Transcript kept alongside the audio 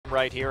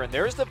right here. And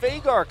there's the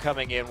Veigar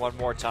coming in one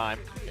more time.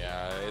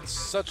 Yeah, it's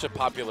such a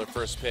popular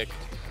first pick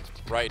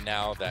right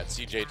now that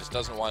CJ just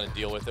doesn't want to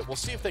deal with it. We'll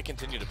see if they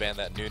continue to ban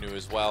that Nunu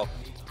as well.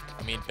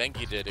 I mean,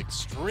 Bengi did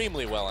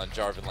extremely well on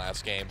Jarvan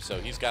last game, so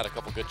he's got a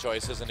couple good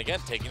choices. And again,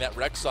 taking that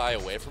Rek'Sai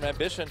away from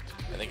Ambition,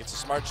 I think it's a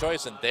smart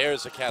choice. And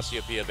there's a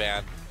Cassiopeia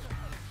ban.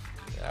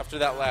 After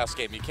that last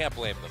game, you can't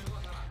blame them.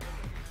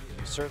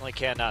 You certainly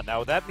cannot.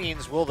 Now, that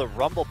means will the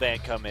Rumble ban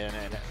come in?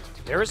 And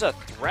there is a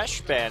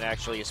Thresh ban,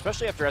 actually,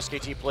 especially after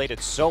SKT played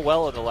it so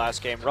well in the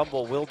last game.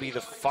 Rumble will be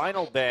the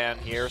final ban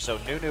here, so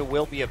Nunu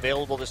will be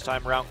available this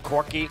time around.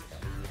 Corki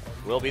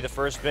will be the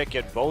first pick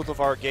in both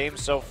of our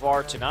games so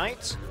far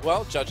tonight.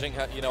 Well, judging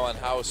on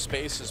how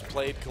Space has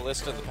played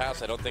Kalista in the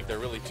past, I don't think they're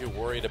really too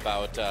worried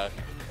about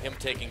him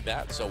taking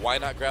that. So why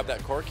not grab that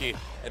Corki?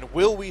 And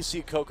will we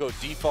see Coco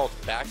default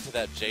back to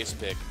that Jace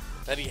pick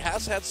that he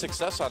has had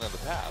success on in the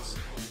past?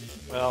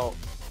 Well,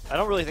 I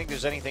don't really think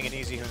there's anything in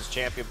easyHoon's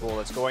champion pool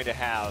that's going to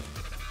have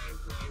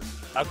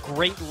a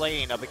great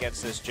lane up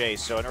against this Jace.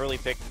 So an early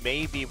pick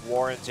may be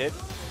warranted,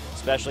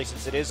 especially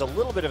since it is a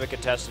little bit of a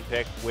contested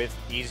pick with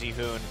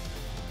easyHoon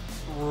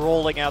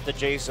rolling out the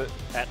Jace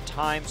at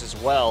times as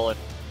well. And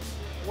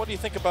what do you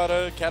think about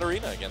a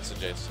Katarina against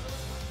the Jace?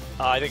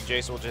 I think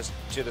Jace will just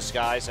to the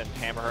skies and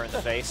hammer her in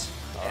the face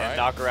and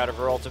knock her out of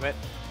her ultimate,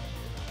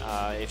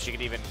 if she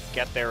can even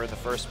get there in the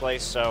first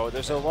place. So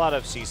there's a lot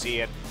of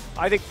CC, and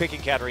I think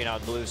picking Katarina on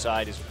the blue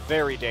side is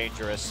very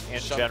dangerous in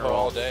general.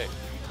 All day.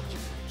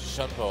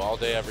 Shunpo all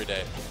day, every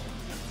day.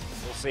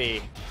 We'll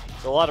see.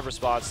 It's a lot of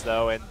response,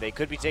 though, and they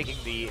could be taking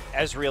the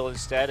Ezreal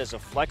instead as a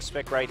flex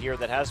pick right here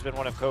that has been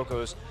one of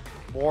Coco's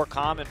more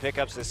common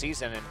pickups this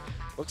season. And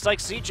looks like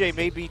CJ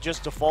may be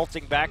just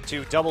defaulting back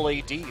to double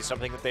AD,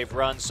 something that they've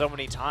run so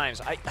many times.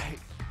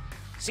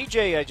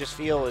 CJ, I just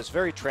feel, is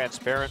very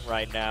transparent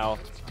right now.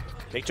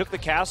 They took the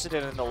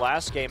Kassadin in the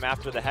last game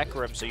after the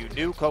Hecarim, so you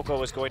knew Coco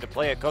was going to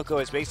play it. Coco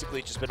has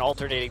basically just been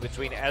alternating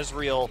between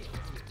Ezreal,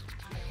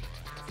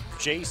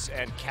 Jace,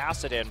 and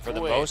Kassadin for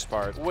the most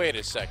part. Wait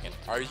a second.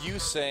 Are you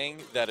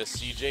saying that a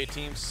CJ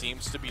team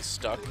seems to be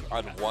stuck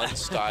on one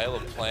style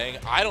of playing?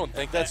 I don't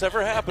think that's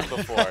ever happened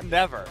before.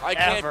 Never. I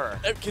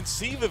can't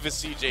conceive of a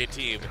CJ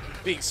team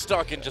being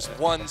stuck in just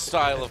one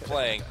style of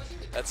playing.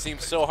 That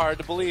seems so hard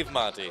to believe,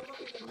 Monty.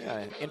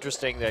 Yeah,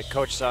 interesting that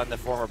Coach Sun, the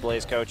former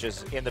Blaze coach,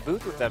 is in the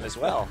booth with them as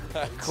well.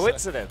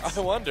 Coincidence.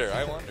 I wonder.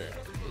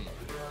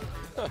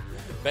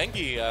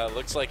 Bengi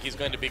looks like he's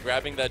going to be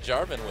grabbing that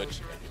Jarvan, which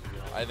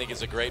I think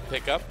is a great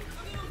pickup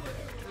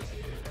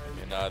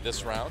in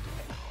this round.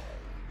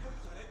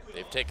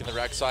 They've taken the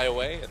Rek'Sai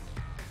away, and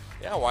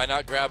yeah, why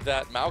not grab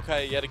that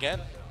Maokai yet again?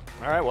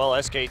 All right, well,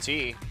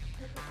 SKT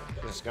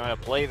is going to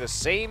play the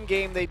same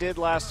game they did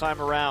last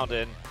time around,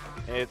 and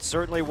it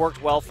certainly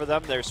worked well for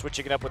them. They're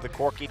switching it up with the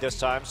Corki this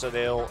time, so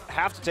they'll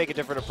have to take a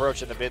different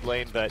approach in the mid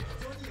lane, but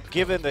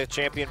given the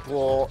champion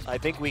pool, I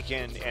think we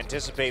can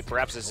anticipate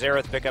perhaps a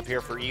Xerath pickup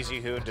here for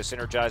easyHoon to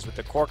synergize with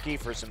the Corki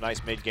for some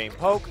nice mid-game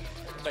poke.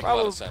 Makes a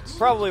lot of sense.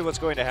 Probably what's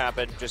going to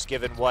happen, just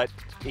given what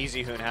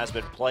easyHoon has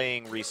been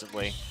playing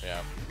recently.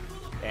 Yeah.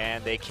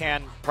 And they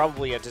can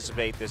probably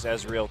anticipate this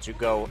Ezreal to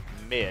go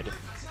mid.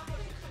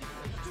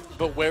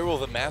 But where will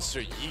the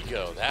Master Yi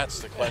go? That's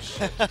the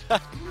question.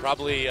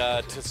 Probably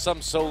to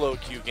some solo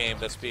queue game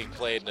that's being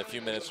played in a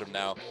few minutes from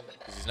now,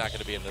 because he's not going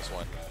to be in this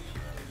one.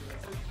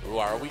 Ooh,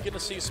 are we going to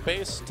see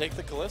Space take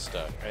the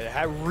Kalista?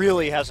 It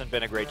really hasn't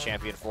been a great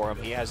champion for him.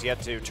 He has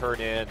yet to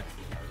turn in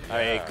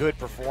a good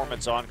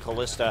performance on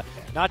Kalista.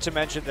 Not to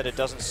mention that it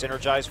doesn't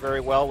synergize very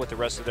well with the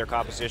rest of their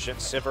composition.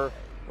 Sivir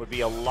would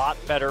be a lot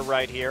better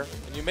right here.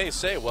 And you may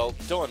say, well,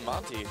 Doan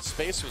Monty,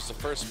 Space was the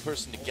first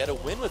person to get a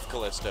win with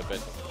Kalista, but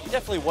he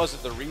definitely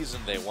wasn't the reason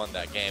they won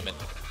that game. And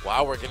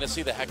wow, we're going to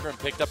see the Hecarim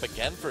picked up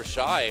again for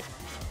Shy.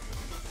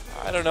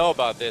 I don't know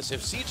about this.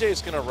 If CJ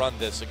is going to run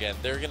this again,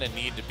 they're going to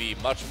need to be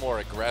much more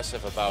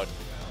aggressive about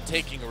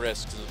taking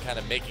risks and kind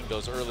of making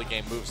those early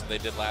game moves that they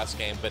did last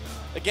game. But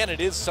again, it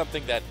is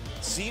something that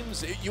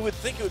seems, you would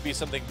think it would be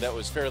something that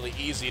was fairly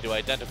easy to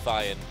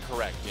identify and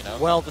correct, you know?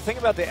 Well, the thing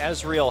about the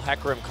Ezreal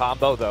Hecarim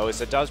combo, though, is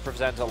it does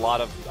present a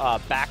lot of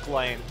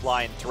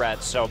backline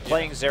threats. So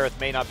playing Xerath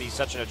may not be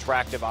such an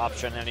attractive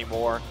option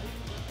anymore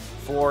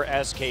for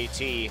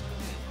SKT,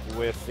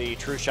 with the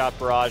True Shot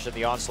Barrage and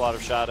the Onslaught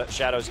of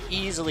Shadows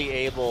easily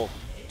able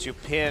to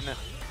pin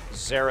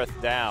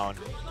Xerath down.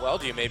 Well,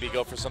 do you maybe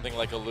go for something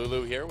like a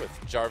Lulu here with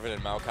Jarvan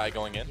and Maokai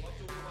going in?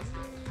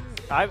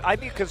 I'd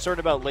be concerned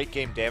about late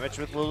game damage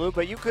with Lulu,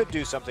 but you could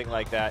do something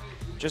like that,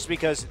 just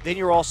because then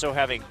you're also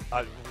having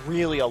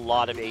really a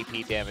lot of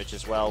AP damage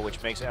as well,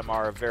 which makes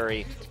MR a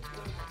very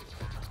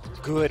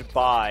good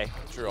buy.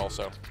 True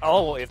also.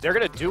 Oh, if they're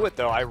going to do it,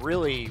 though,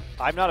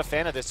 I'm not a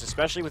fan of this,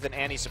 especially with an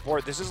Annie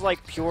support. This is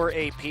like pure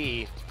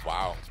AP.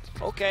 Wow.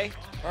 Okay.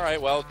 All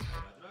right, well,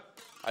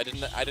 I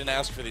didn't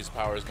ask for these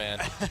powers, man.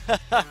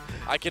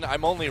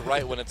 I'm only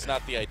right when it's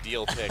not the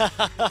ideal pick.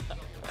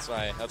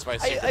 That's my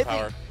secret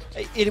power.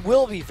 It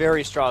will be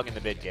very strong in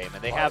the mid game,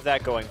 and they have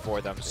that going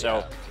for them. So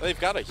yeah. They've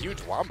got a huge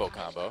wombo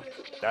combo.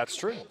 That's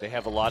true. They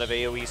have a lot of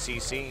AoE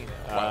CC.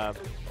 Wow.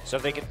 So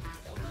if they can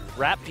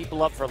wrap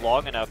people up for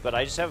long enough, but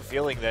I just have a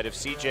feeling that if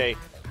CJ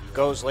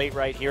goes late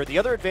right here, the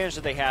other advantage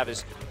that they have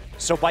is,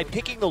 so by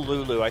picking the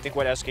Lulu, I think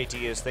what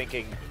SKT is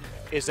thinking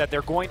is that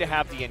they're going to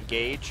have the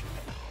engage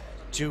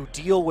to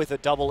deal with a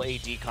double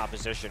AD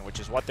composition, which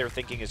is what they're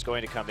thinking is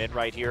going to come in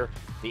right here.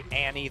 The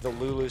Annie, the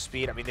Lulu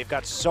speed. I mean, they've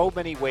got so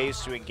many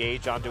ways to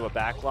engage onto a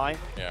backline.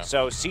 Yeah.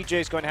 So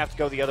CJ is going to have to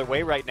go the other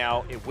way right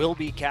now. It will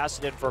be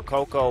Cassidy for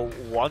Coco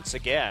once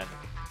again.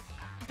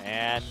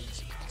 And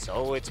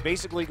so it's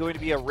basically going to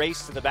be a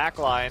race to the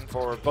backline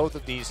for both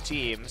of these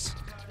teams.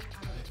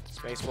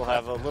 Space will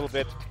have a little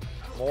bit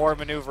more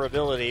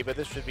maneuverability, but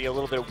this should be a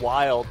little bit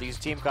wild. These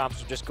team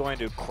comps are just going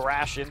to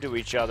crash into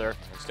each other.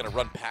 It's going to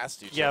run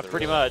past each other. Yeah,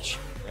 pretty much.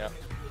 Yeah.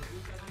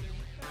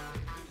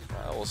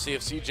 Well, we'll see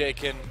if CJ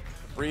can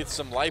breathe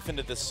some life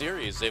into this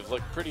series. They've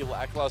looked pretty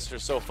lackluster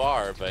so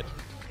far, but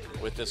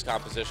with this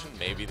composition,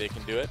 maybe they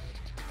can do it.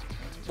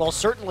 Well,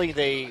 certainly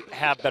they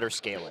have better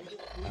scaling.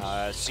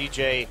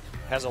 CJ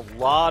has a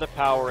lot of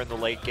power in the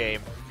late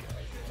game,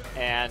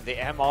 and the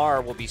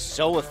MR will be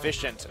so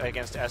efficient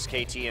against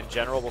SKT in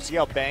general. We'll see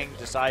how Bang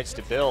decides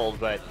to build,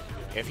 but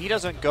if he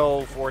doesn't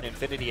go for an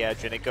Infinity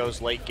Edge and it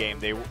goes late game,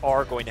 they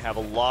are going to have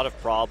a lot of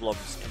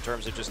problems in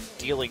terms of just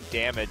dealing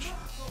damage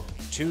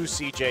to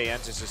CJ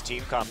Entus'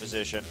 team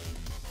composition.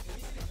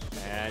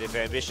 And if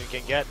Ambition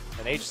can get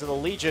an Aegis of the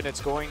Legion,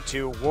 it's going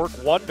to work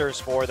wonders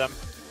for them.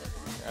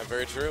 Yeah,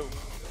 very true.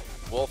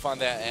 Wolf on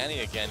that Annie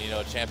again, you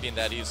know, a champion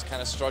that he's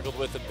kind of struggled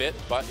with a bit,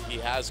 but he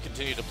has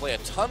continued to play a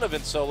ton of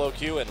in solo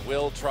queue and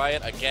will try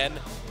it again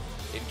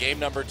in game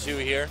number 2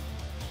 here.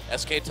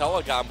 SK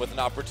Telecom with an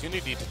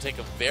opportunity to take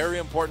a very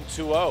important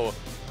 2-0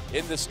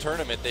 in this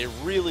tournament. They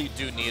really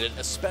do need it,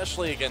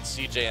 especially against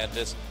CJ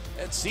Entus.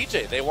 And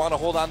CJ, they want to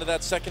hold on to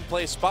that second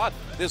place spot.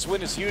 This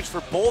win is huge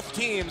for both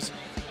teams.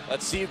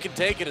 Let's see who can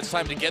take it. It's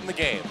time to get in the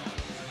game.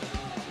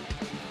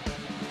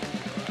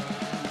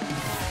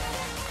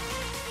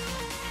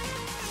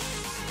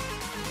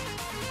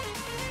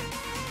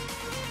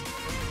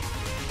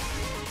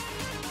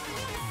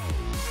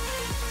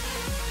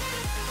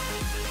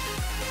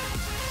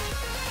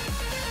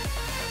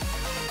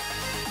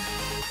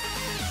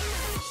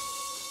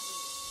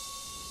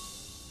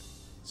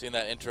 Seeing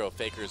that intro,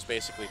 Faker is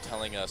basically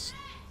telling us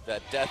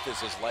that death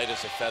is as light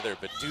as a feather,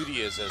 but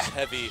duty is as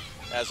heavy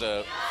as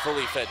a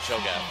fully fed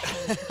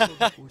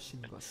Cho'Gath.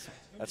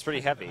 That's pretty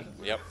heavy.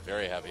 Yep,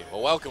 very heavy.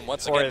 Well, welcome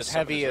once or again as to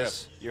heavy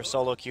Summoner's as your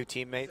solo queue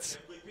teammates.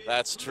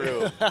 That's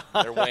true.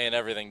 They're weighing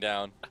everything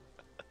down.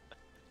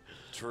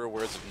 Truer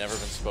words have never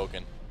been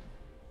spoken.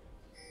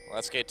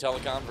 Well, SK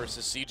Telecom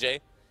versus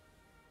CJ.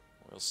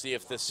 We'll see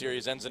if this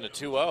series ends in a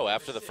 2-0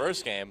 after the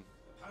first game.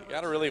 You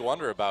got to really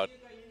wonder about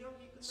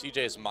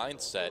CJ's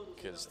mindset,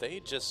 because they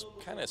just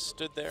kind of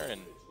stood there and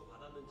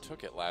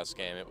took it last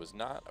game. It was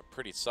not a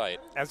pretty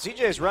sight. And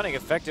CJ is running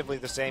effectively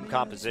the same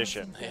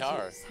composition. They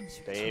are.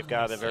 They've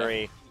got a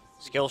very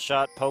skill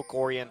shot,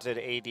 poke-oriented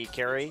AD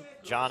carry.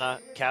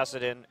 Janna,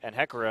 Kassadin, and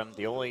Hecarim.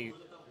 The only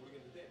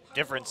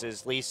difference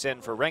is Lee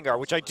Sin for Rengar,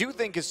 which I do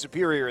think is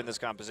superior in this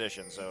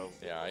composition. So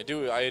yeah, I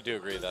do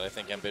agree that I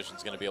think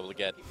Ambition's going to be able to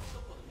get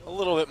a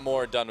little bit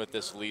more done with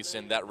this Lee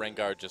Sin. That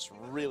Rengar just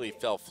really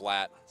fell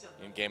flat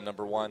in game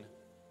number 1.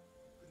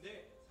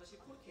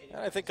 And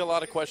I think a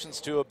lot of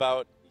questions, too,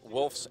 about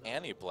Wolf's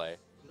Annie play.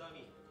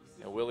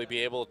 And will he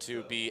be able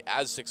to be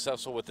as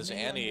successful with this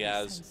Annie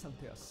as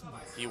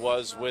he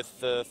was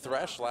with the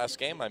Thresh last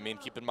game? I mean,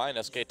 keep in mind,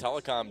 SK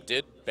Telecom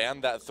did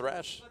ban that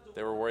Thresh.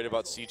 They were worried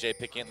about CJ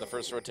picking it in the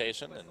first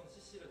rotation, and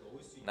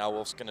now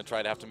Wolf's going to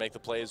try to have to make the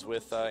plays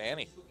with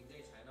Annie.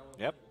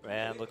 Yep,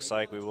 and looks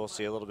like we will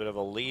see a little bit of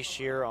a leash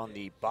here on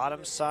the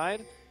bottom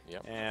side.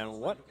 Yep.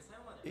 And what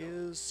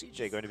is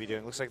CJ going to be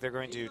doing? Looks like they're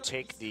going to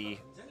take the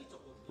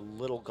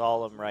little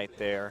golem right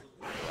there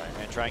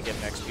and try and get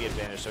an XP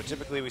advantage. So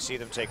typically we see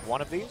them take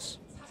one of these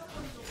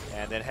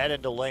and then head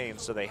into lane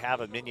so they have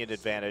a minion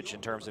advantage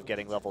in terms of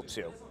getting level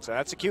 2. So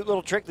that's a cute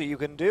little trick that you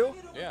can do.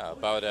 Yeah,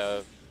 about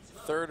a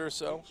third or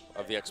so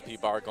of the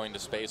XP bar going to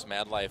space.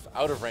 Mad Life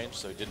out of range,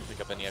 so he didn't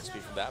pick up any XP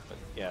from that. But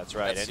yeah, that's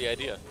right. That's the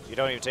idea. You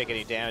don't even take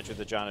any damage with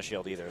the Janna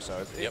shield either.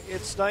 So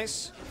it's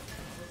nice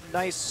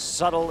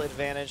subtle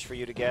advantage for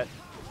you to get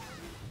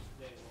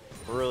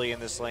early in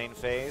this lane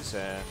phase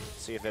and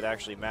see if it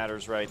actually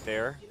matters right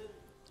there.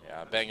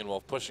 Yeah, Bang &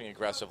 Wolf pushing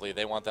aggressively.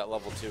 They want that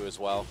level 2 as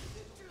well.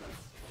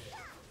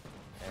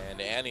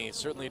 And Annie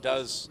certainly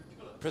does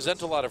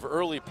present a lot of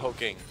early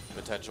poking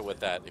potential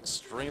with that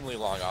extremely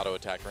long auto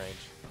attack range.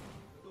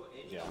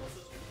 Yeah,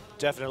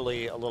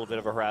 definitely a little bit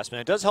of a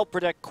harassment. It does help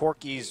protect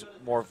Corki's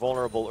more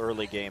vulnerable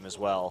early game as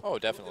well. Oh,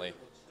 definitely.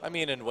 I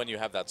mean, and when you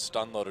have that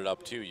stun loaded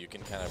up too, you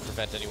can kind of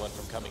prevent anyone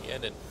from coming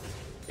in, and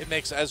it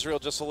makes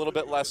Ezreal just a little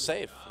bit less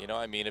safe. You know,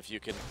 I mean, if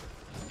you can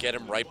get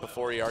him right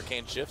before he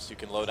arcane shifts, you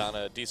can load on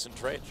a decent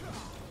trade.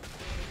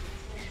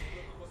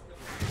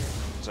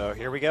 So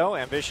here we go.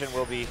 Ambition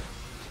will be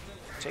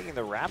taking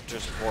the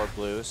Raptors for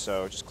blue,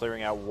 so just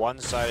clearing out one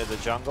side of the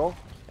jungle.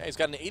 Yeah, he's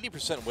got an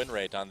 80% win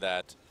rate on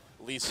that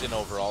Lee Sin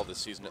overall this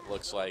season, it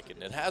looks like,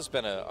 and it has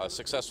been a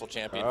successful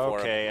champion for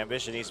him. Okay,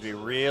 Ambition needs to be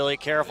really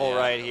careful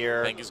right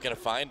here. Bengi's going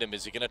to find him.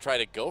 Is he going to try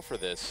to go for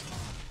this?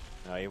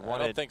 No, I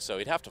don't think so.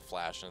 He'd have to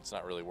flash, and it's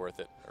not really worth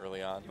it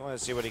early on. You want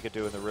to see what he could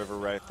do in the river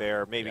right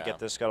there. Maybe get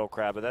the Scuttle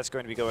Crab, but that's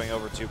going to be going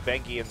over to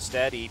Bengi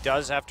instead. He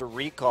does have to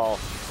recall.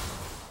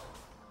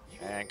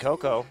 And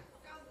Coco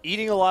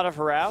eating a lot of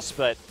harass,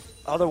 but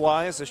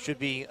otherwise this should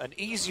be an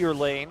easier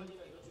lane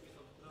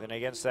than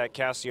against that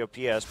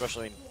Cassiopeia,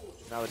 especially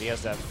now that he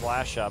has that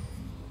flash up.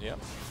 Yeah.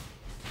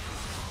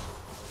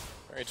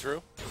 Very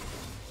true.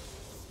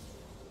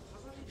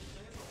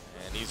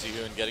 And Easy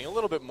Hoon getting a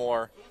little bit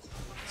more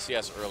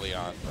CS early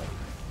on, but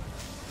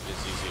it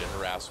is easy to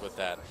harass with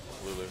that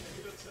Lulu.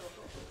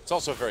 It's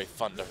also very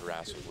fun to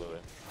harass with Lulu.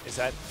 Is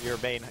that your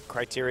main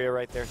criteria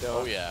right there,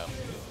 Doe? Oh, yeah.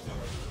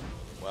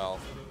 Well,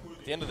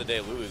 at the end of the day,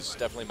 Lulu's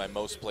definitely my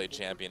most played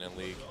champion in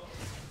League.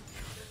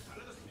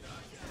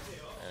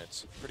 And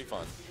it's pretty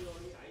fun.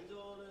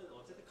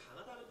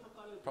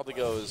 Probably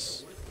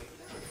goes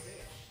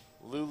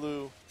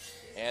Lulu,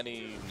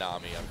 Annie,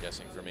 Nami, I'm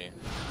guessing, for me.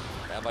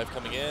 Bad Life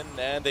coming in,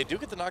 and they do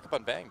get the knock-up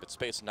on Bang, but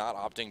Space not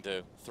opting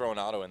to throw an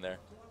auto in there.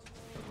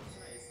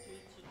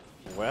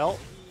 Well,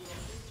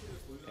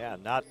 yeah,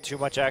 not too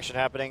much action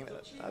happening.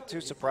 Not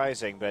too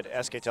surprising, but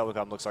SK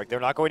Telecom looks like they're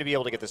not going to be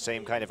able to get the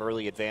same kind of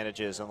early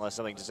advantages unless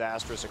something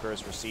disastrous occurs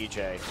for CJ.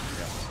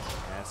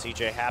 Yeah. And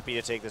CJ happy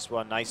to take this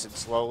one nice and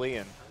slowly,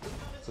 and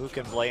who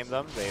can blame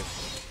them?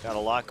 They've got a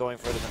lot going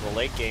for them in the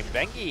late game.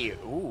 Bengi,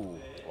 ooh.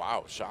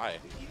 Wow, Shy.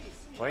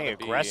 Playing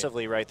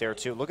aggressively right there,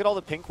 too. Look at all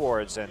the pink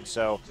wards, and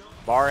so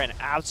Marin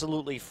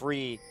absolutely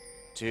free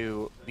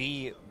to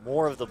be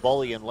more of the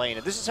bully in lane.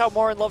 And this is how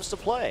Marin loves to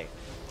play.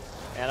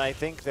 And I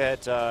think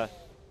that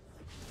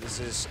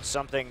this is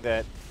something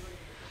that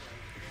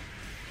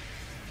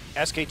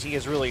SKT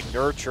has really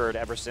nurtured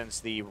ever since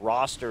the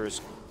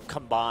rosters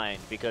combined,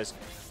 because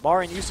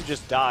Marin used to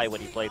just die when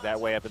he played that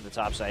way up in the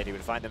top side. He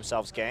would find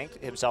himself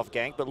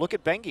ganked. But look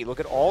at Bengi. Look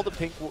at all the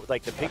pink,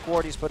 like the pink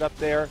ward he's put up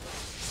there,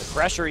 the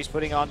pressure he's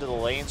putting onto the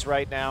lanes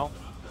right now.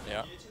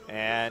 Yeah.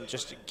 And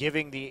just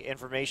giving the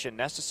information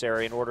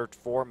necessary in order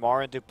for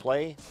Marin to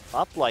play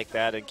up like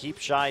that and keep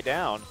Shy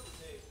down.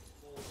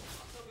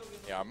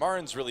 Yeah,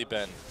 Marin's really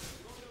been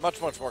much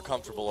more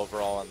comfortable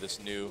overall on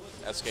this new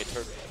SK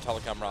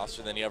Telecom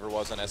roster than he ever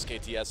was on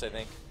SKTS, I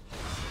think.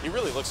 He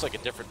really looks like a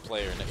different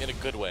player in a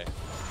good way.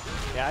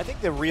 Yeah, I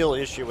think the real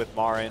issue with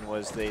Marin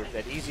was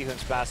that Easy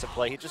Hoon's passive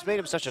play. He just made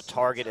him such a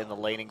target in the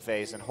laning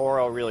phase, and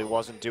Horo really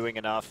wasn't doing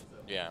enough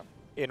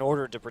in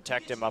order to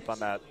protect him up on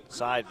that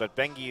side. But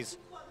Bengi's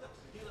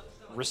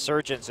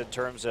resurgence in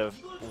terms of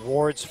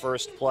Ward's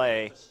first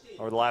play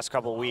over the last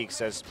couple of weeks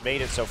has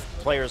made it so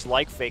players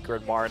like Faker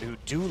and Marin, who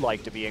do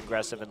like to be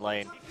aggressive in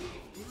lane,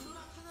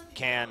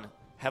 can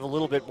have a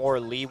little bit more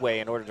leeway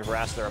in order to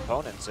harass their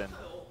opponents. And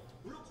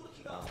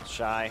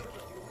Shy,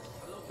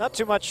 not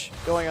too much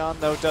going on,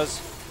 though,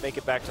 does make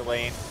it back to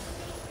lane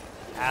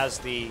as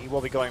he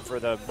will be going for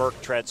the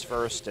Merc treads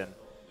first, and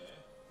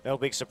no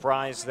big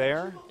surprise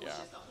there.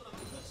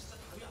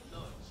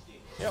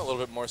 Yeah, a little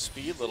bit more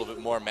speed, a little bit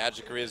more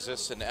magic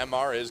resist, and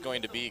MR is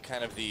going to be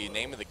kind of the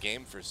name of the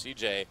game for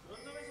CJ.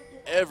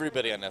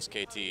 Everybody on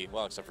SKT,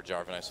 well, except for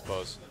Jarvan, I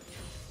suppose,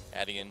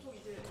 adding in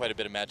quite a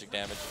bit of magic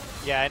damage.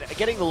 Yeah, and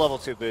getting the level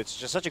 2 boots is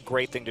just such a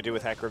great thing to do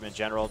with Hecarim in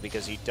general,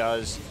 because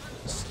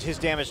his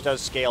damage does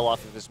scale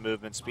off of his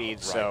movement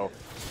speed, so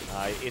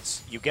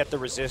you get the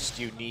resist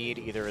you need,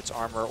 either it's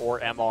armor or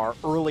MR,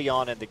 early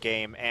on in the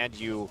game, and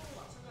you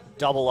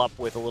double up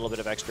with a little bit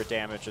of extra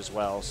damage as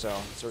well, so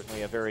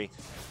certainly a very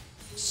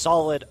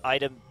solid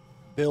item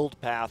build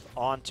path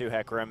onto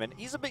Hecarim, and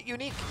he's a bit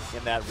unique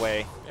in that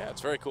way. Yeah,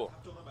 it's very cool.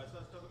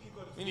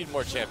 We need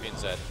more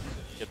champions that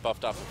get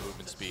buffed off of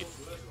movement speed.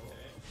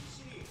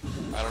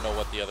 I don't know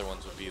what the other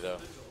ones would be, though.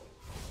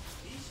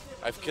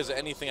 Because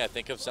anything I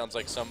think of sounds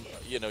like some,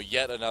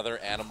 yet another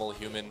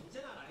animal-human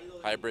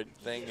hybrid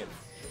thing, and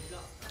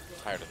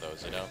I'm tired of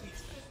those,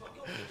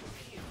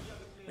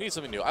 We need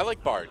something new. I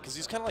like Bard, because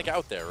he's kind of like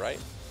out there, right?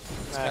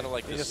 It's kind of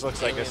like he just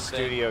looks like a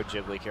Studio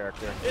Ghibli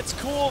character. It's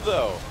cool,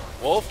 though.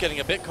 Wolf getting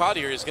a bit caught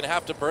here. He's going to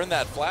have to burn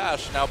that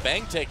flash. Now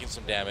Bang taking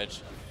some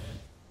damage.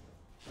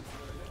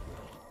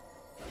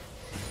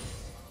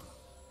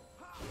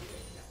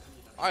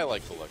 I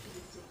like the look.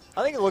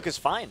 I think the look is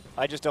fine.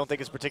 I just don't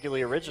think it's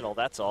particularly original,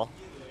 that's all.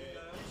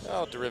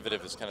 Well,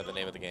 derivative is kind of the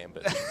name of the game,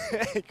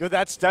 but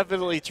that's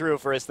definitely true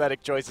for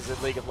aesthetic choices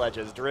in League of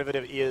Legends.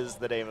 Derivative is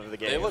the name of the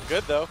game. They look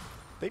good, though.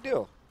 They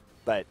do.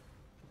 But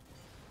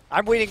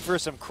I'm waiting for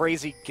some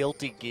crazy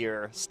Guilty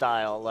Gear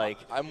style, like,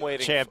 I'm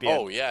waiting champion.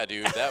 Oh, yeah,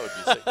 dude, that would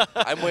be sick.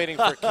 I'm waiting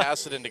for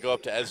Kassadin to go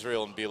up to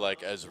Ezreal and be like,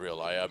 Ezreal,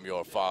 I am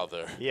your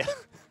father. Yeah.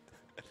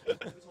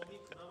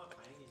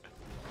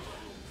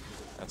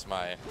 That's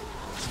my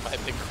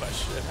big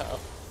question.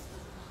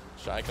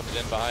 Shy comes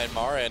in behind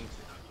Marin,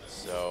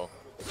 so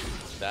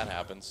that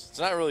happens. It's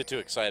not really too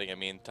exciting. I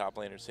mean, top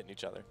laners hitting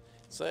each other.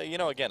 So,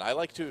 again, I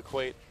like to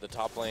equate the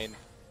top lane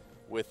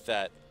with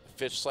that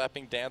fish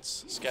slapping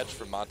dance sketch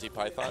from Monty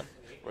Python,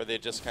 where they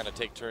just kind of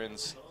take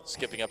turns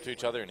skipping up to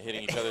each other and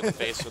hitting each other in the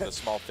face with a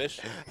small fish.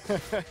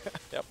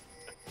 Yep.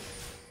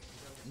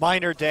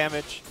 Minor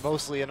damage,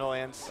 mostly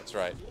annoyance. That's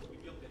right.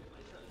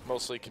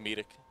 Mostly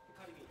comedic.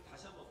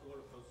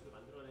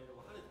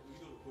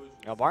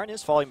 Now, Martin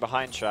is falling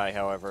behind Shy,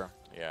 however.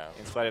 Yeah.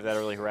 In spite of that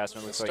early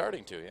harassment. It's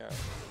starting to, yeah.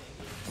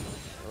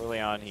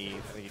 Early on, he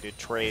did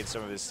trade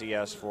some of his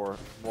CS for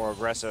more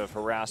aggressive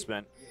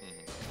harassment.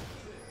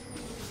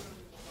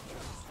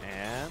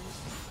 And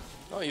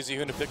oh, easy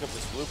to pick up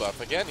this blue buff.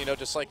 Again, you know,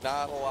 just like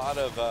not a lot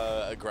of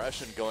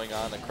aggression going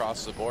on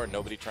across the board.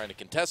 Nobody trying to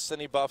contest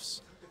any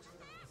buffs.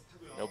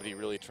 Nobody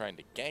really trying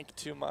to gank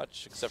too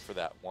much, except for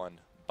that one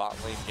bot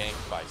lane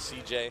gank by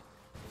CJ.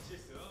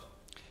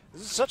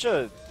 This is such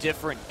a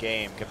different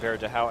game compared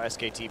to how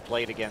SKT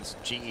played against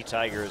GE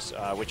Tigers,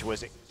 which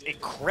was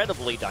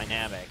incredibly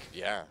dynamic.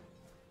 Yeah.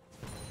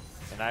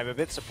 And I'm a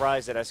bit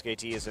surprised that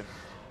SKT isn't.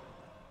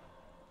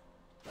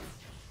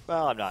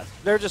 Well, I'm not.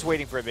 They're just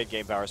waiting for a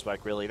mid-game power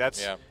spike, really. That's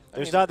yeah.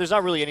 There's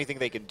not really anything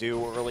they can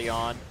do early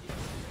on.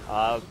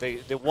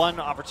 The one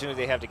opportunity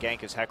they have to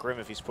gank is Hecarim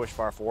if he's pushed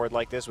far forward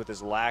like this with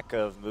his lack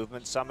of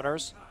movement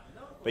summoners.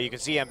 But you can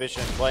see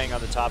Ambition playing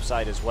on the top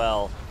side as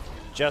well,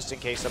 just in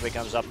case somebody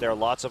comes up there.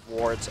 Lots of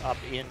wards up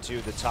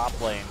into the top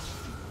lane.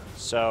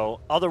 So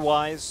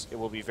otherwise, it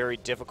will be very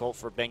difficult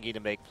for Bengi to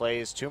make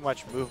plays. Too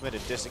much movement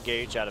and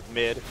disengage out of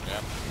mid.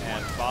 Yep.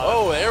 And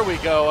oh, there we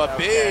go. A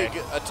big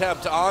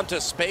attempt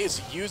onto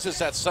space. Uses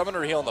that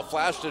summoner heal and the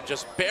flash to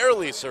just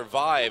barely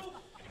survive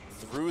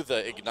through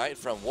the ignite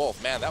from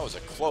Wolf. Man, that was a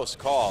close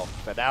call.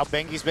 But now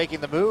Bengi's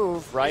making the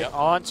move right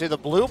onto the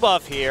blue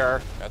buff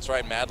here. That's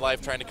right. Mad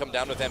Life trying to come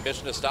down with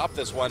Ambition to stop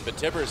this one, but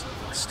Tibbers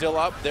still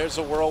up. There's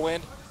a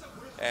whirlwind.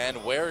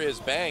 And where is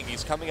Bang?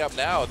 He's coming up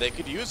now. They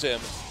could use him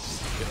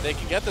if they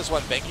can get this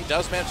one. Bengi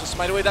does manage to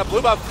smite away that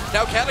blue buff.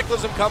 Now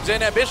Cataclysm comes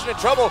in. Ambition in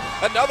trouble.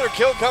 Another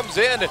kill comes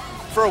in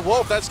for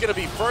Wolf. That's going to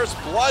be first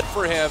blood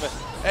for him.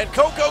 And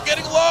Coco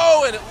getting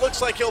low, and it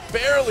looks like he'll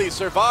barely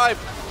survive.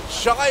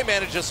 Shy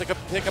manages to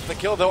pick up the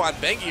kill, though, on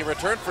Bengi in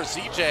return for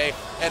CJ.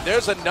 And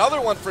there's another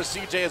one for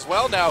CJ as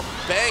well now.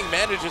 Bang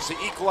manages to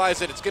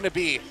equalize it. It's going to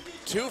be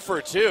 2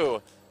 for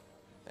 2.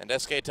 And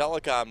SK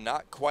Telecom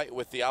not quite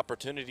with the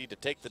opportunity to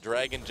take the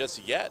dragon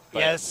just yet.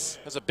 But yes.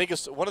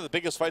 It's one of the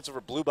biggest fights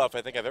over blue buff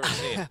I think I've ever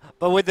seen.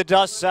 But with the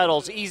dust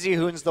settles,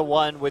 EasyHoon's the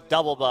one with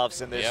double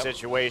buffs in this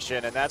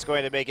situation, and that's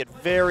going to make it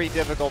very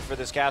difficult for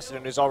this Cassidy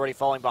who's already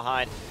falling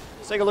behind.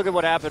 Let's take a look at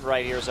what happened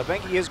right here. So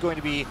Bengi is going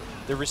to be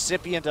the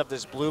recipient of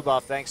this blue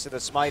buff thanks to the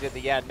smite in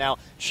the end. Now,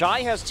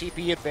 Shy has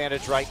TP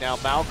advantage right now.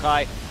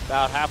 Maokai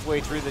about halfway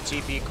through the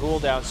TP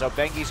cooldown, so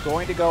Bengi's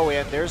going to go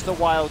in. There's the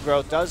wild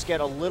growth, does get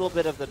a little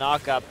bit of the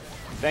knockup.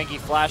 Bengi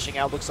flashing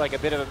out, looks like a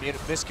bit of a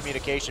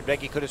miscommunication.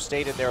 Bengi could have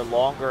stayed in there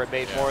longer and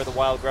made more of the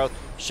wild growth.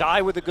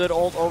 Shy with a good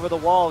ult over the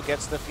wall,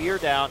 gets the fear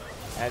down,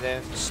 and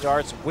then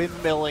starts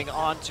windmilling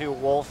onto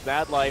Wolf.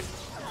 Mad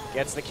Life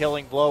gets the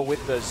killing blow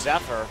with the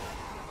Zephyr.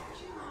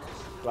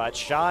 But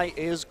Shy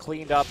is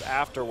cleaned up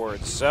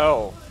afterwards.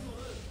 So,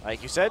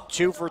 like you said,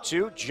 2 for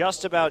 2,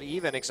 just about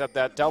even, except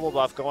that double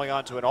buff going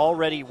on to an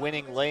already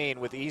winning lane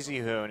with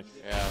EasyHoon.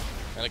 Yeah,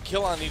 and a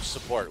kill on each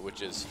support,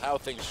 which is how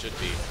things should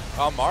be.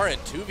 Marin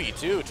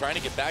 2v2, trying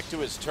to get back to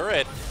his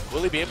turret.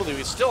 Will he be able to?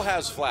 He still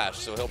has flash,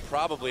 so he'll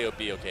probably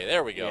be okay.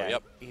 There we go,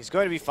 yep. He's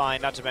going to be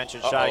fine, not to mention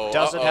Shy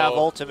doesn't have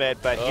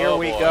ultimate, but here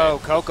we go.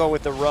 Coco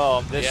with the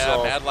roam.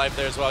 Mad Life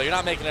there as well. You're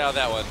not making it out of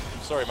that one.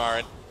 Sorry,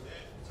 Marin.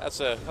 That's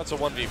a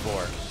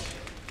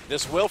 1v4.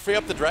 This will free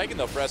up the dragon,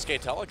 though, for SK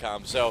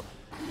Telecom. So,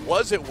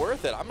 was it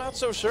worth it? I'm not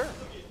so sure.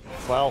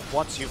 Well,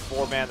 once you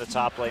 4-man the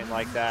top lane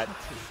like that,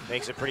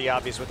 makes it pretty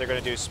obvious what they're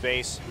going to do.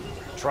 Space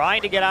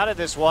trying to get out of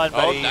this one,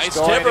 but he's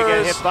going to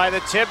get hit by the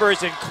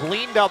Tibbers and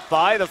cleaned up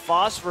by the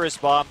Phosphorus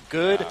Bomb.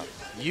 Good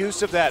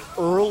use of that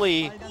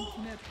early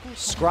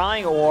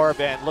scrying orb,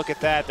 and look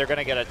at that. They're going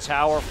to get a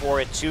tower for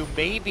it, too.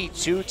 Maybe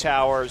 2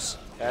 towers.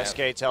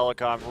 SK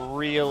Telecom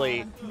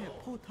really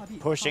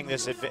pushing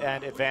this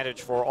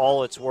advantage for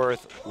all it's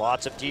worth.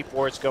 Lots of deep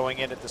wards going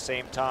in at the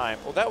same time.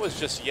 Well, that was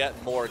just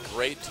yet more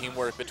great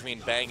teamwork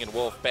between Bang and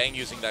Wolf. Bang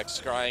using that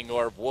scrying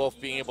orb,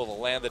 Wolf being able to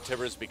land the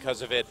Tibbers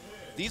because of it.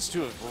 These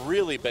two have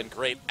really been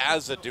great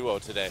as a duo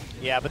today.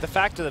 Yeah, but the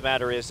fact of the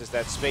matter is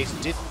that Space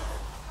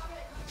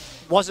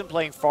wasn't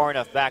playing far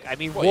enough back. I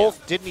mean,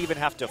 Wolf didn't even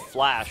have to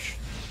flash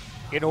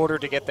in order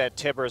to get that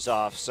Tibbers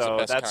off.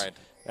 So that's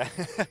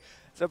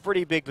it's a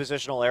pretty big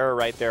positional error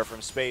right there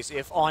from Space.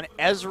 If on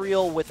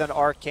Ezreal with an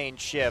arcane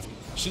shift,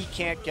 he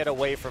can't get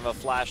away from a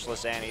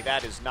flashless Annie,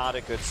 that is not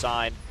a good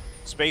sign.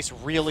 Space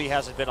really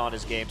hasn't been on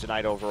his game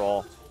tonight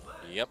overall.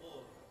 Yep.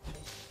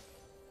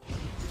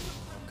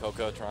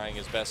 Coco trying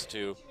his best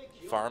to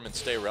farm and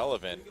stay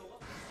relevant,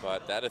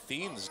 but that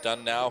Athene's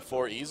done now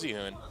for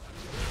EasyHoon.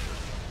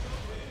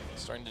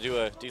 Starting to do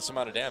a decent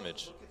amount of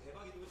damage.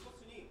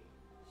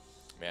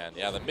 Man,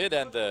 yeah, the mid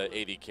and the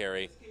AD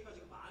carry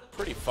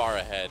pretty far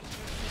ahead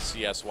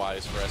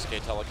CS-wise for SK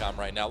Telecom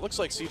right now. Looks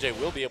like CJ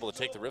will be able to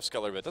take the Rift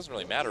Sculler, but it doesn't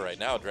really matter right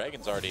now.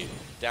 Dragon's already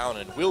down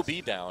and will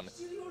be down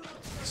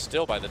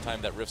still by the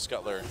time that Rift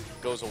Scuttler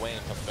goes away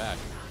and comes back.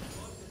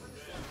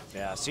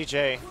 Yeah,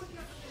 CJ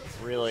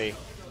really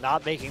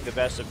not making the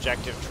best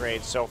objective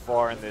trade so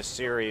far in this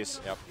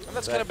series. Yep. And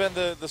that's kind of been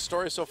the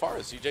story so far,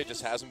 is CJ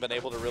just hasn't been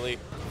able to really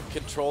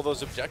control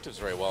those objectives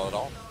very well at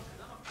all.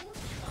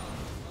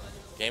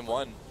 Game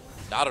 1,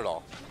 not at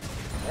all.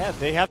 Yeah,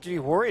 they have to be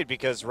worried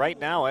because right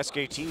now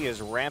SKT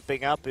is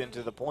ramping up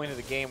into the point of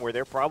the game where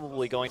they're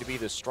probably going to be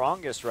the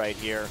strongest right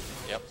here.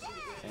 Yep.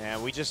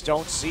 And we just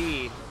don't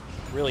see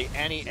really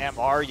any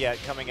MR yet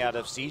coming out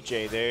of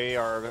CJ. They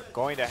are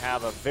going to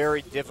have a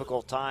very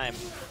difficult time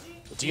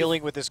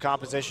dealing with this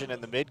composition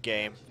in the mid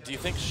game. Do you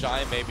think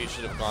Shy maybe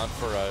should have gone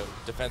for a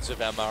defensive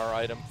MR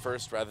item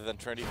first rather than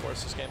Trinity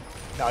Force this game?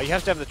 No, you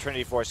have to have the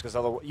Trinity Force because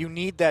otherwise you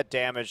need that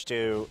damage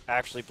to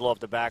actually blow up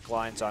the back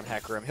lines on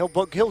Hecarim.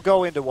 He'll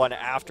go into one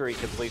after he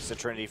completes the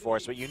Trinity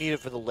Force, but you need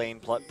it for the lane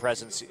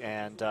presence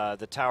and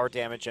the tower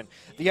damage. And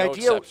the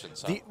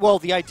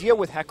the idea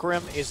with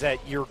Hecarim is that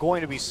you're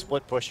going to be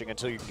split pushing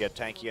until you can get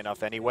tanky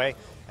enough anyway,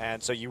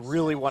 and so you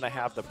really want to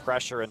have the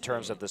pressure in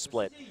terms of the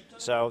split.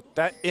 So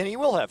that, and he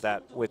will have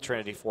that with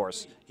Trinity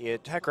Force.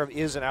 Hecarim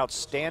is an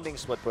outstanding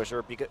split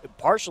pusher,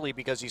 partially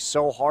because he's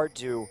so hard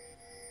to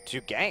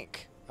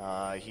gank.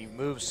 He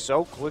moves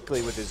so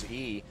quickly with his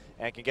E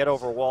and can get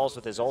over walls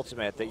with his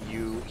ultimate that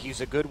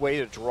he's a good way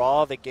to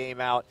draw the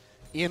game out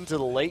into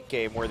the late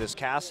game where this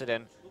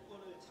Kassadin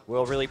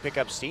will really pick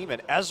up steam.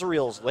 And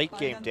Ezreal's late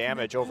game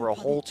damage over a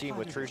whole team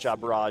with True Shot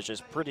Barrage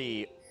is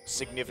pretty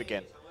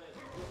significant,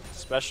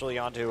 especially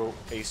onto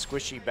a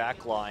squishy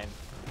backline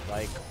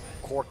like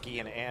Corky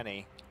and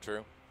Annie.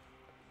 True.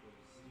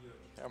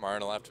 Yeah,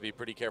 Marin will have to be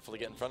pretty careful to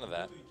get in front of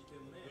that.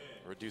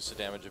 Reduce the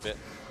damage a bit.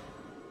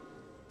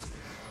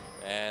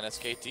 And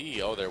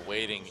SKT, oh, they're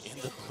waiting in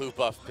the blue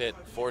buff pit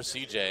for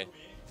CJ.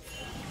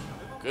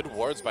 Good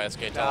wards by SK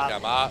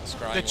Telecom.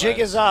 Scrying the jig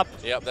is up.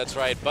 Yep, that's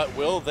right. But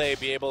will they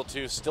be able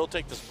to still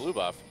take this blue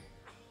buff?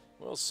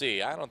 We'll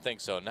see. I don't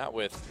think so. Not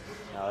with...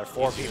 No, there are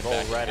 4 people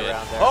right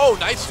around there. Oh,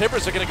 nice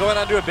Timbers are going to go in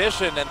onto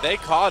Ambition, and they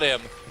caught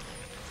him.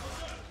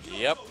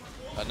 Yep,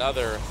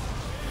 another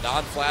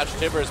non-flash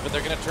Timbers, but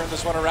they're going to turn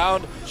this one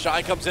around.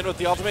 Shy comes in with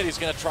the ultimate. He's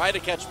going to try to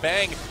catch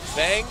Bang.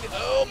 Bang,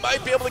 oh,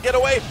 might be able to get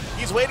away.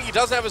 He's waiting. He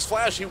doesn't have his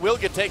flash. He will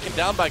get taken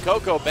down by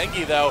Coco.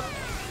 Bengi, though,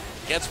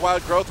 gets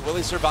Wild Growth. Will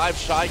he survive?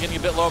 Shy getting a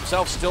bit low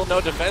himself. Still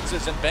no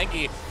defenses, and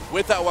Bengi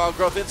with that Wild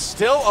Growth, it's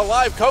still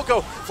alive. Coco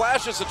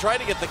flashes to try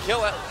to get the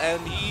kill,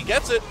 and he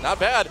gets it. Not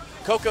bad.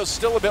 Coco's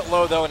still a bit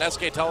low, though, and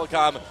SK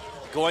Telecom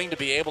going to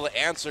be able to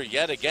answer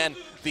yet again.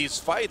 These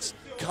fights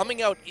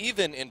coming out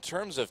even in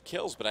terms of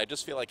kills, but I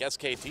just feel like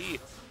SKT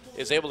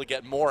is able to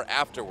get more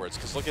afterwards,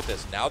 because look at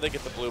this. Now they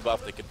get the blue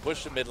buff. They can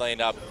push the mid lane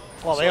up.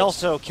 Well, so they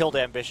also killed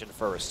Ambition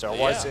first, so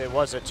it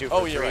was a 2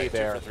 for 3 right,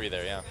 there. 2 for 3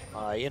 there,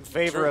 yeah. In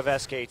favor of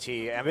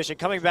SKT. Ambition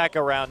coming back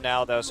around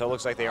now, though, so it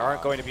looks like they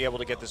aren't going to be able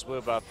to get this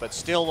blue buff, but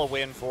still a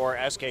win for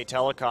SK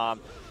Telecom.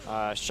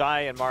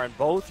 Shy and Marin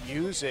both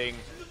using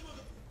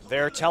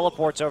their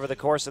teleports over the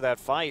course of that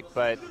fight,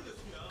 but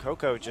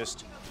Coco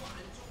just,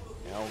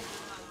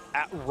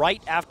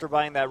 right after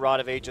buying that Rod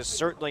of Ages,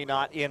 certainly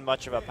not in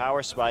much of a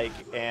power spike,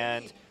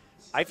 and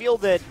I feel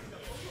that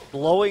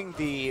blowing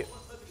the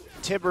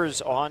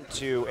Tibbers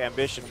onto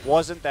Ambition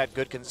wasn't that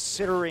good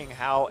considering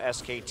how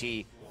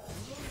SKT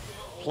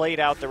played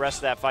out the rest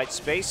of that fight.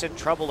 Space in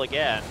trouble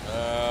again.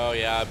 Oh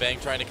yeah, Bang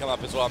trying to come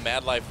up as well.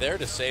 Mad Life there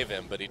to save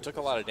him, but he took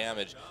a lot of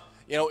damage.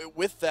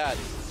 With that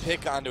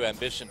pick onto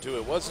Ambition too,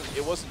 it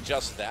wasn't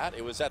just that.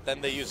 It was that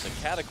then they used a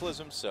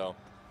Cataclysm, so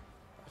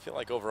I feel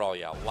like overall,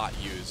 yeah, a lot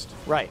used.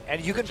 Right,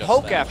 and you can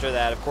poke after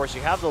that. Of course,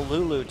 you have the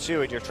Lulu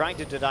too, and you're trying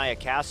to deny a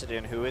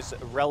Kassadin who is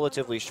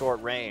relatively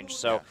short range.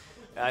 So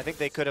I think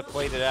they could have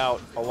played it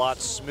out a lot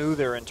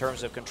smoother in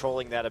terms of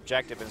controlling that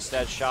objective.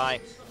 Instead, Shy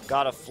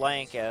got a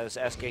flank as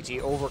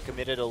SKT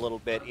overcommitted a little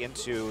bit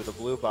into the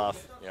blue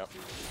buff. Yep.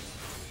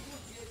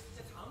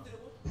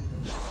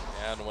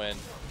 And when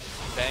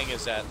Bang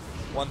is at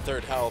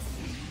 1/3 health,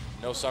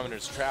 no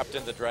summoners trapped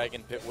in the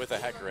Dragon Pit with a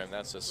Hecarim.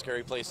 That's a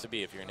scary place to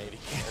be if you're an AD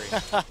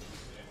carry.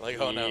 Like,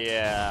 oh no.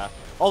 Yeah.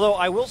 Although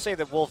I will say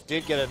that Wolf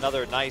did get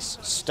another nice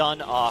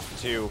stun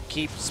off to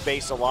keep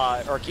Space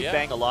alive, or keep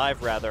Bang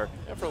alive rather.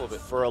 Yeah, for a little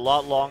bit. For a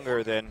lot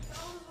longer than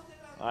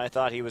I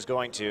thought he was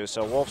going to.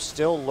 So Wolf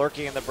still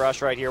lurking in the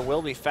brush right here.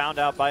 Will be found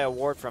out by a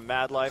ward from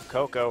Mad Life.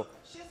 Coco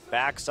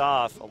backs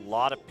off. A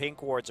lot of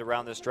pink wards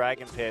around this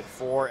Dragon Pit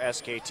for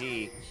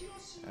SKT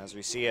as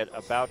we see it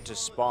about to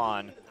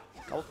spawn.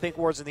 A couple pink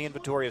wards in the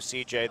inventory of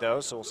CJ though,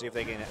 so we'll see if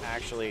they can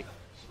actually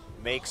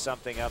make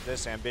something of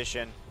this.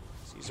 Ambition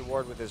sees a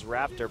ward with his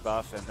Raptor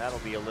buff, and that'll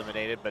be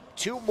eliminated, but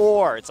 2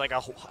 more. It's like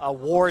a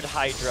ward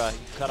Hydra. You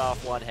cut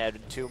off 1 head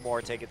and 2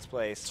 more take its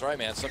place. That's right,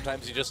 man.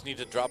 Sometimes you just need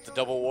to drop the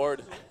double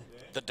ward.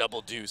 The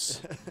double deuce,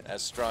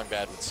 as Strong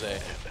Bad would say.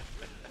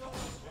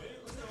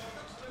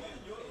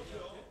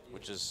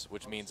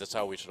 Which means that's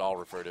how we should all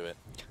refer to it,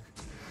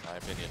 in my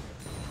opinion.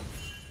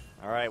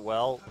 All right,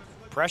 well,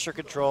 pressure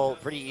control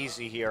pretty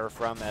easy here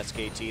from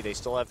SKT. They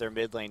still have their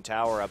mid lane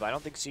tower up. I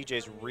don't think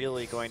CJ's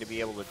really going to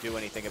be able to do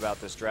anything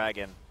about this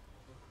dragon.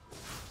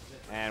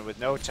 And with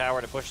no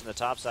tower to push in the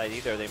top side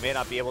either, they may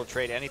not be able to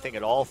trade anything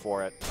at all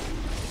for it.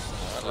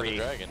 Another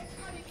dragon.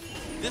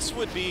 This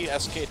would be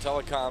SK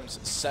Telecom's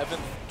 7th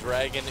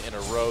dragon in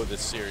a row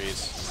this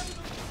series,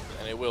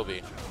 and it will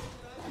be.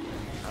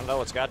 I don't know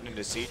what's gotten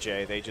into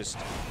CJ.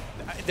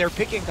 They're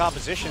picking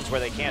compositions where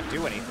they can't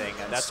do anything,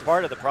 and that's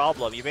part of the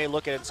problem. You may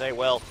look at it and say,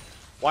 well,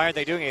 why aren't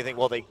they doing anything?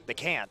 Well, they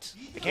can't.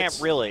 They can't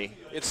really.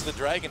 It's the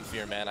dragon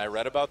fear, man. I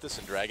read about this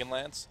in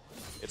Dragonlance.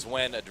 It's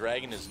when a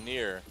dragon is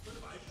near,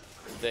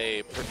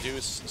 they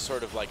produce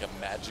sort of like a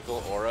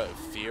magical aura of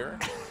fear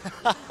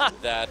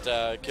that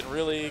can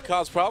really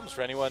cause problems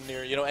for anyone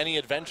near, any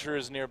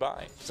adventurers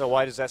nearby. So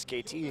why does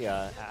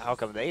SKT, how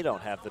come they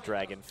don't have the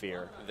dragon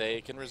fear?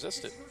 They can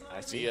resist it.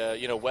 I see.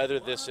 Whether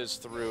this is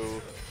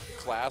through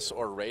class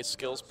or race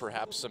skills,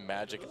 perhaps some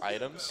magic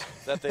items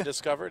that they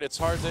discovered, it's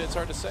hard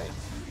to say.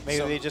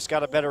 Maybe they just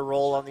got a better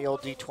roll on the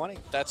old D20.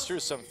 That's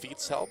true. Some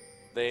feats help.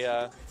 They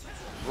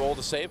roll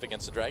to save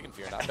against the dragon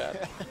fear. Not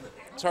bad.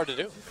 It's hard to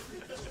do.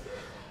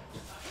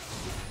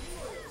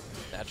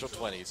 Natural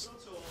 20s.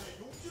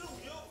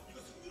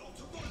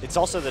 It's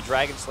also the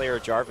Dragon Slayer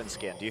Jarvan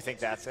skin. Do you think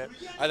that's it?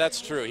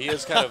 That's true. He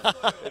is kind of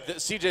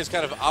CJ's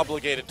kind of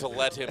obligated to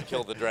let him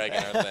kill the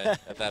dragon, aren't they?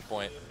 At that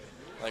point,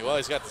 like, well,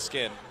 he's got the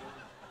skin.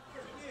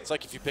 It's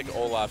like if you pick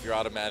Olaf, you're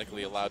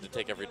automatically allowed to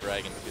take every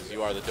dragon because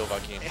you are the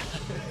Dovahkiin.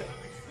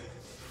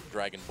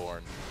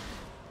 Dragonborn.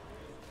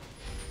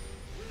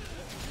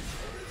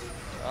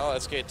 Oh,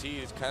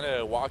 SKT is kind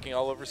of walking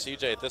all over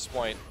CJ at this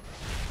point.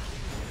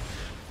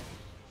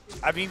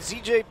 I mean,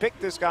 CJ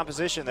picked this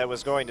composition that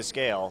was going to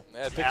scale.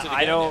 Yeah, picked it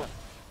again,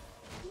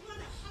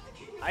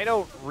 I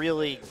don't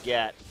really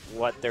get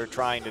what they're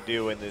trying to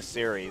do in this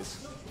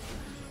series.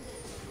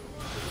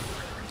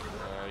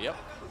 Yep.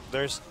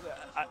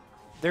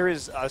 There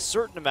is a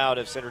certain amount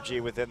of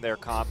synergy within their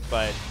comp,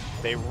 but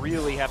they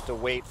really have to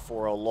wait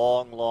for a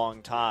long,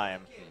 long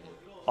time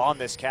on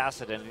this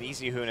Kassadin. And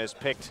EasyHoon has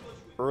picked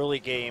early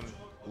game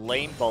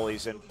lane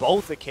bullies in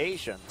both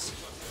occasions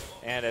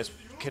and has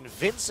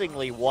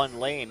convincingly won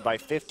lane by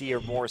 50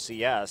 or more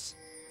CS.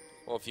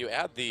 Well, if you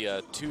add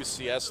the 2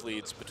 CS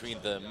leads between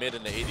the mid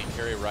and the AD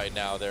carry right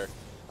now, they're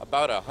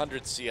about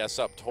 100 CS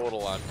up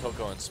total on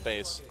Coco and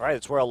Space. All right,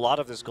 it's where a lot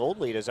of this gold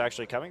lead is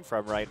actually coming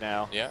from right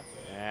now. Yeah.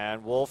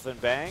 And Wolf and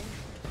Bang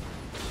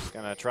is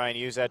going to try and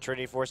use that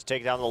Trinity Force to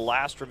take down the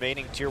last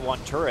remaining Tier 1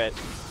 turret.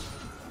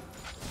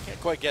 Can't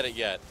quite get it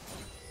yet.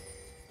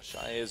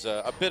 Shy is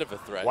a bit of a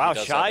threat. Wow,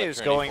 Shy is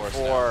going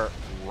for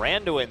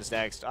Randuin's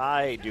next.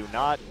 I do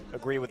not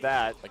agree with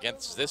that.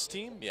 Against this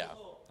team? Yeah.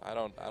 I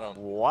don't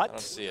What? I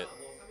don't see it.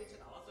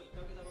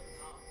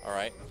 All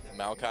right.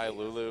 Maokai,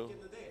 Lulu,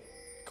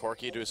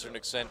 Corki to a certain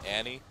extent,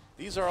 Annie.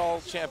 These are all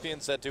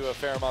champions that do a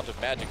fair amount of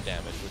magic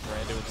damage, which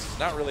Randuin's does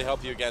not really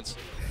help you against.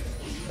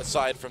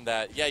 Aside from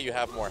that, yeah, you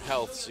have more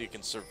health, so you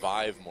can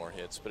survive more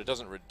hits, but it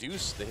doesn't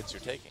reduce the hits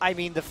you're taking. I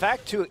mean, the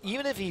fact, too,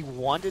 even if he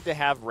wanted to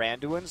have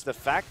Randuin's, the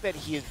fact that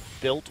he has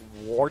built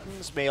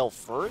Warden's Mail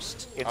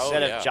first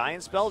instead of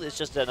Giant's Belt is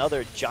just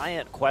another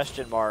giant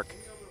question mark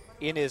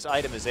in his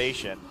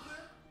itemization.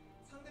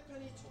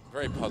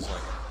 Very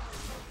puzzling.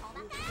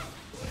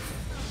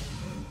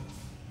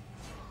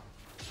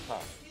 Huh.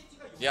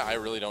 Yeah, I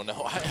really don't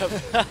know.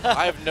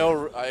 I have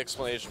no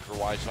explanation for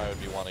why Shy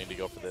would be wanting to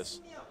go for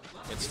this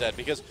instead,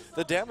 because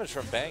the damage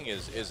from Bang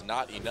is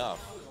not enough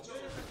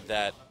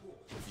that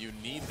you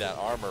need that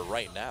armor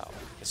right now.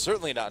 It's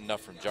certainly not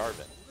enough from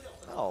Jarvan.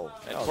 Oh,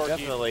 and no, Corki,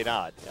 definitely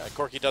not. Yeah,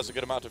 Corki does a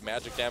good amount of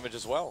magic damage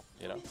as well,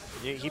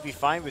 He'd be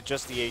fine with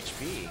just the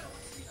HP.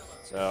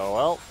 So,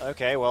 well,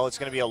 okay, well, it's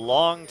going to be a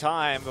long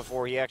time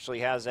before he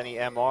actually has any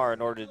MR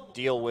in order to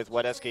deal with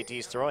what SKT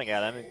is throwing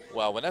at him.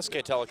 Well, when SK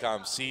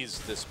Telecom sees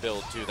this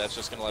build, too, that's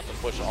just going to let them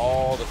push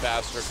all the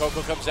faster.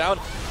 Coco comes down,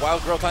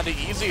 wild growth onto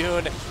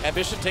EasyHoon.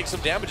 Ambition takes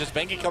some damage as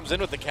Bengi comes in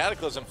with the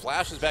Cataclysm,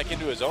 flashes back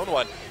into his own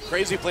one.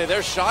 Crazy play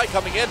there. Shy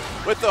coming in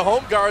with the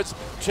home guards.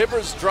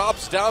 Chivers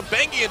drops down.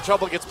 Bengi in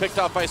trouble, gets picked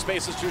off by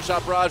Space's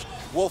two-shot barrage.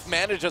 Wolf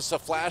manages to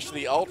flash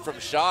the ult from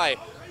Shy.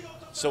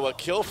 So a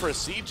kill for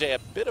CJ, a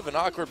bit of an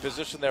awkward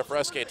position there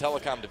for SK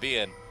Telecom to be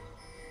in.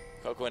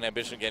 Coco and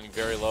Ambition getting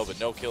very low, but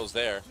no kills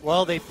there.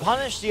 Well, they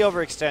punished the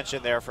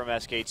overextension there from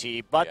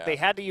SKT, but they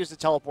had to use the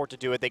teleport to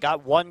do it. They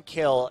got 1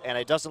 kill, and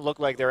it doesn't look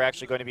like they're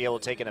actually going to be able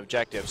to take an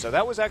objective. So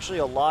that was actually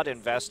a lot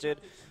invested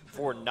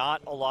for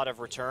not a lot of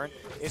return,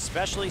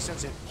 especially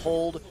since it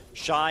pulled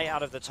Shy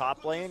out of the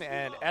top lane,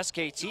 and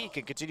SKT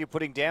can continue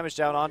putting damage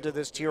down onto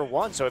this Tier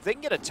 1. So if they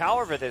can get a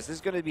tower for this, this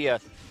is going to be a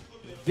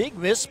big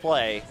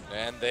misplay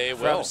and they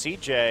from will.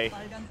 CJ.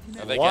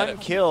 They 1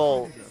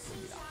 kill,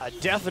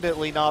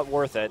 definitely not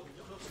worth it.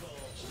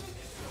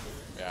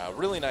 Yeah,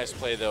 really nice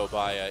play, though,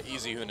 by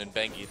EasyHoon and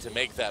Bengi to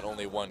make that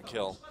only 1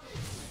 kill.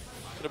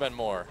 Could have been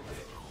more.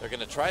 They're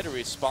going to try to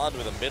respond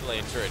with a mid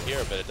lane turret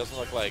here, but it doesn't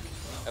look like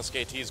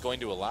SKT is going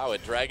to allow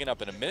it. Dragon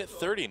up in a minute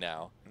 30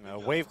 now.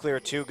 Wave clear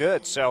too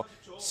good. So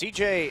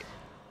CJ,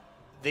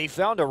 they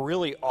found a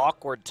really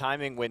awkward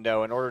timing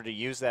window in order to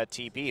use that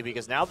TP,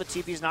 because now the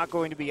TP is not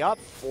going to be up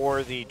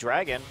for the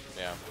Dragon.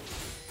 Yeah.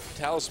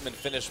 Talisman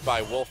finished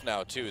by Wolf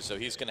now too, so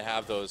he's going to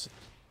have those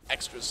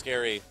extra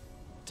scary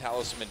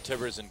Talisman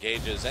Tibbers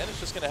engages, and it's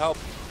just going to help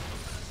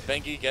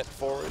Bengi get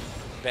forward,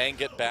 Bang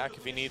get back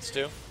if he needs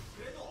to.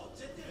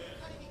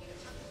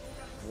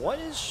 What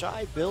is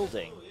Shy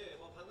building?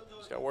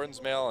 He's got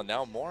Warden's Mail and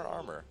now more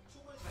armor.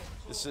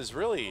 This is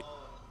really,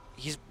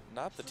 he's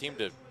not the team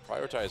to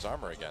prioritize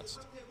armor against.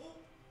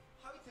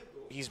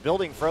 He's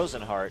building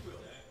Frozen Heart.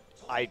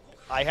 I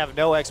have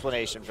no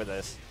explanation for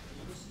this.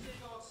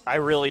 I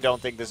really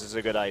don't think this is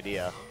a good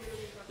idea.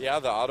 Yeah,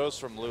 the autos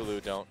from Lulu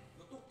don't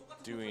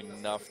do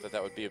enough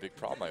that would be a big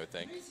problem, I would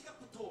think.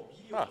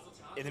 Huh.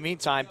 In the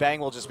meantime, Bang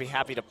will just be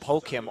happy to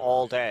poke him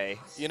all day.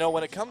 You know,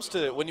 when it comes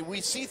to, when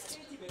we see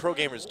pro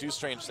gamers do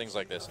strange things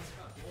like this,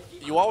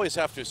 you always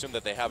have to assume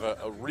that they have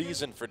a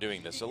reason for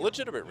doing this, a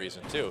legitimate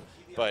reason too.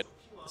 But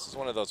this is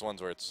one of those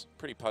ones where it's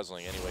pretty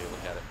puzzling any way you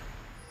look at it.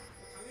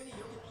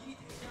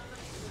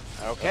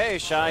 Okay,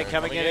 Shy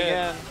coming in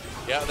again.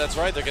 Yeah, that's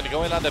right. They're going to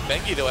go in on the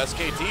Bengi, though.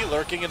 SKT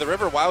lurking in the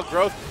river. Wild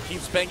Growth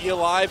keeps Bengi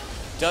alive.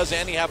 Does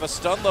Annie have a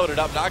stun loaded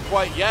up? Not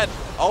quite yet.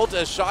 Ult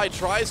as Shy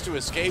tries to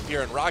escape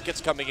here, and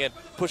Rockets coming in,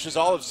 pushes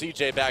all of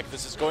CJ back.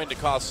 This is going to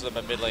cost them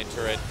a mid lane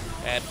turret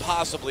and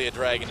possibly a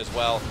dragon as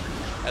well.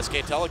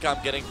 SK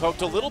Telecom getting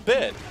poked a little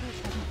bit,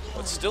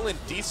 but still in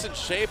decent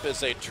shape as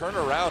they turn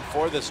around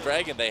for this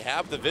dragon. They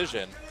have the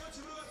vision.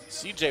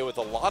 CJ with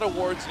a lot of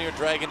wards near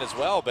dragon as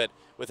well, but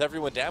with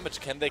everyone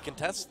damaged, can they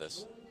contest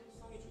this?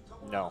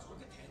 No.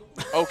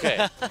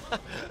 Okay.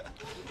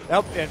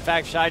 Nope. In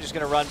fact, Shy just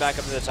going to run back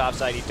up to the top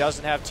side. He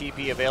doesn't have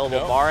TP available.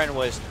 Nope. Marin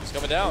was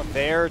coming down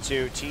there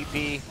to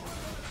TP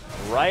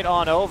right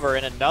on over,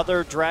 and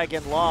another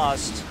dragon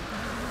lost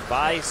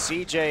by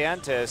CJ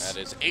Entus.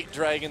 That is 8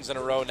 dragons in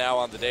a row now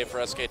on the day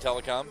for SK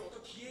Telecom.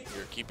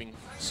 You're keeping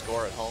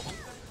score at home.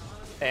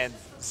 And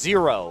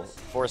 0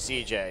 for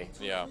CJ.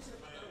 Yeah.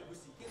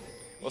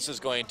 This is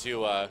going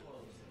to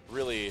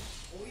really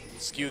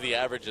skew the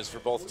averages for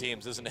both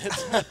teams, isn't it?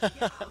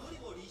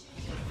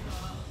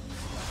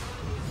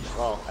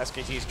 Well,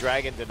 SKT's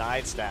dragon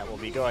denied stat will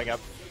be going up.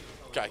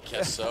 I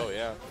guess so,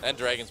 yeah. And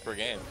dragons per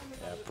game.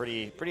 Yeah,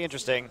 pretty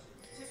interesting.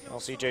 Well,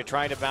 CJ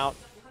trying to mount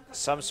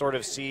some sort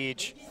of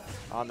siege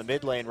on the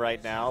mid lane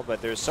right now,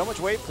 but there's so much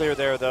wave clear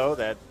there, though,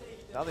 that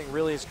nothing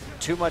really is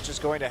too much is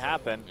going to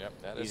happen.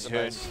 Yep, that is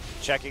nice.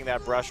 Checking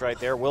that brush right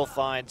there. We'll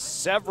find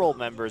several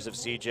members of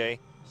CJ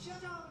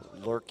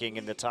lurking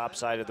in the top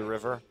side of the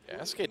river. Yeah,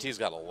 SKT's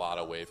got a lot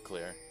of wave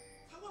clear.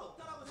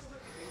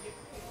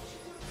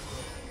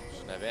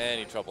 Shouldn't have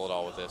any trouble at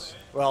all with this.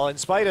 Well, in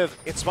spite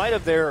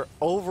of their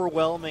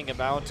overwhelming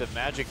amount of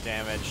magic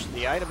damage,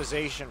 the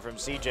itemization from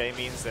CJ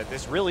means that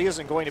this really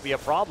isn't going to be a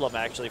problem,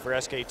 actually, for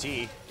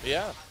SKT.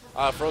 Yeah.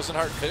 Frozen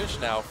Heart finish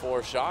now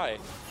for Shy.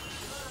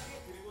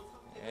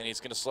 And he's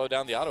going to slow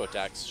down the auto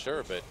attacks,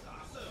 sure, but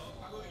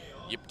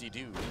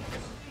yip-de-doo.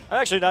 I'm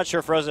actually not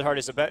sure Frozen Heart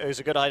is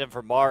a good item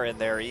for Mar in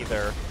there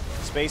either.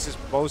 Space is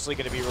mostly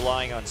going to be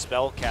relying on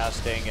spell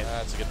casting. And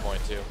that's a good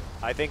point, too.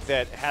 I think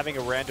that having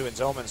a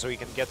Randuin's Omen so he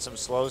can get some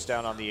slows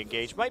down on the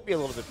engage might be a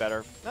little bit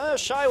better.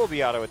 Shy will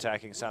be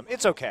auto-attacking some.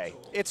 It's okay.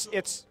 It's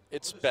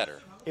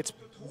better. It's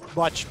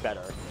much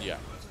better. Yeah.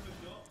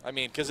 I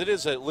mean, because it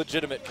is a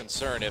legitimate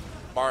concern if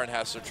Marin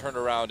has to turn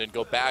around and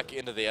go back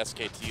into the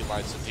SKT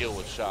lines to deal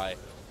with Shy.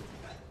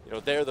 You know,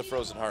 there the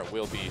Frozen Heart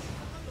will be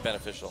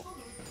beneficial.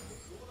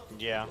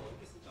 Yeah.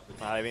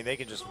 I mean, they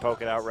can just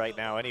poke it out right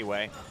now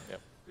anyway.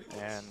 Yep.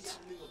 And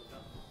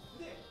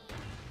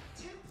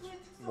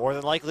more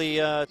than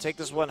likely take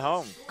this one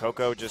home.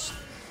 Coco just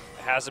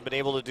hasn't been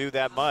able to do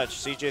that much.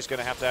 CJ's going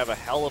to have a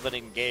hell of an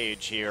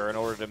engage here in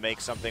order to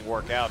make something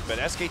work out. But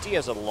SKT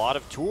has a lot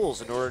of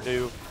tools in order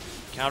to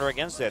counter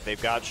against that.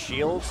 They've got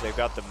shields. They've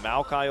got the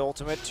Maokai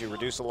ultimate to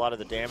reduce a lot of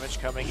the damage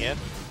coming in.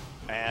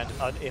 And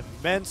an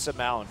immense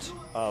amount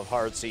of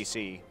hard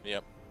CC.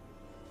 Yep.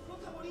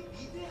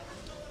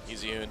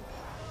 Easyun.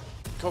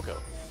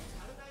 Coco.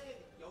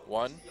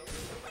 One,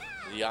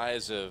 the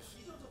eyes of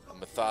a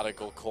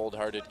methodical,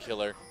 cold-hearted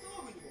killer.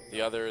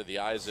 The other, the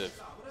eyes of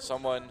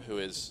someone who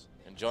is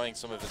enjoying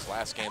some of his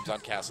last games on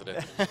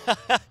Kassadin.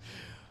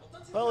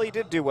 Well, he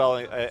did do well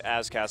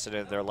as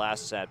Kassadin in their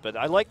last set, but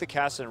I like the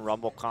Kassadin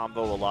Rumble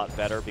combo a lot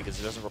better because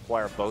it doesn't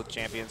require both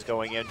champions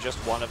going in, just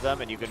one of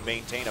them, and you can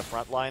maintain a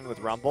front line with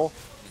Rumble.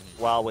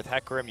 While with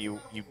Hecarim, you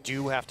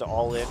do have to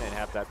all in and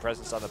have that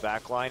presence on the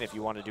back line if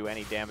you want to do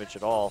any damage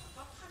at all.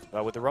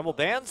 But with the Rumble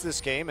bans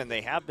this game, and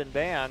they have been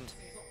banned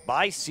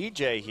by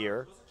CJ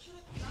here,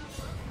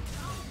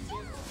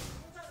 you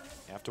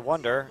have to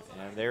wonder.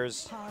 And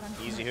there's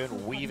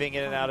Easyhoon weaving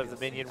in and out of the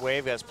minion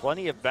wave. Has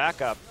plenty of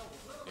backup.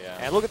 Yeah.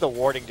 And look at the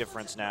warding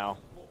difference now.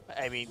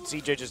 I mean,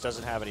 CJ just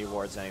doesn't have any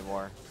wards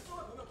anymore.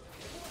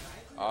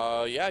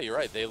 Yeah, you're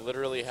right. They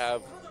literally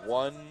have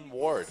one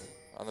ward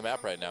on the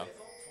map right now.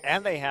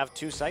 And they have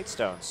 2 sight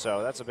stones,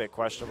 so that's a bit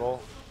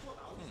questionable.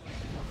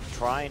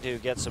 Trying to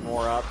get some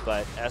more up,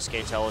 but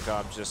SK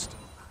Telecom just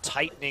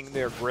tightening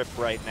their grip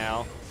right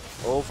now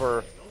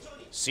over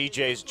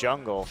CJ's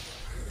jungle.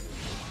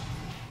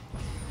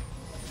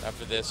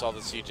 After this, all the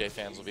CJ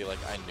fans will be like,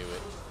 I knew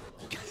it.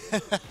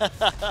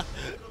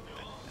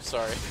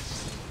 Sorry.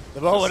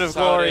 The moment of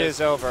glory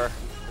is over.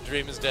 The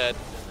dream is dead.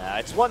 Nah,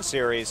 it's one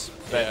series,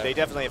 but they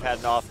definitely have had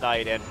an off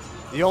night. And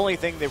the only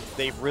thing that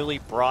they've really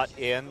brought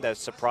in that's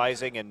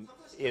surprising and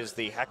is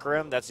the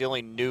Hecarim. That's the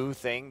only new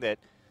thing that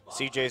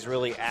CJ's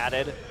really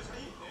added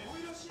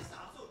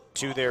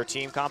to their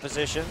team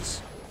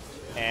compositions.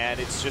 And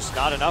it's just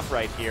not enough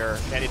right here.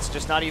 And it's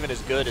just not even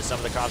as good as some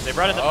of the comps they've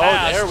run in the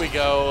past. Oh, there we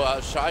go.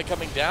 Shy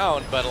coming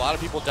down, but a lot of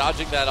people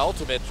dodging that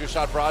ultimate. True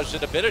Shot Barrage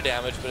did a bit of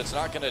damage, but it's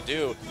not going to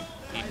do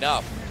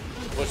enough.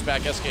 Push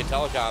back SK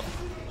Telecom.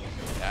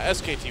 Yeah,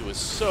 SKT was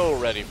so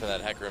ready for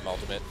that Hecarim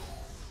ultimate.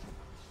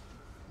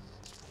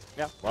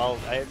 Yeah, well,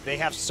 they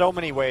have so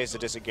many ways to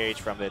disengage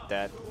from it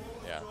that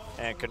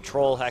and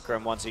control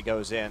Hecarim once he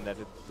goes in that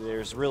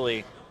there's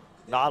really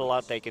not a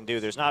lot they can do.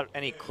 There's not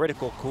any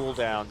critical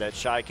cooldown that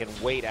Shy can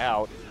wait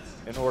out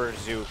in order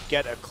to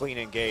get a clean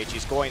engage.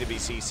 He's going to be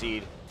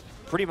CC'd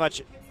pretty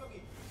much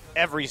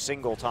every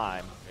single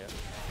time. Yeah.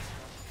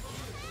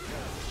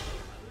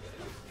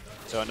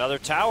 So another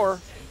tower.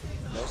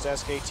 There's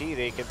SKT.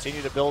 They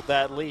continue to build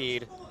that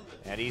lead.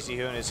 And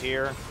EasyHoon is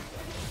here,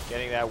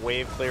 getting that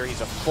wave clear.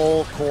 He's a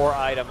full core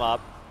item up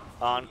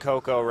on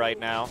Coco right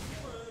now.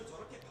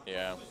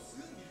 Yeah.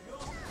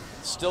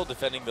 Still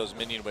defending those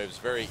minion waves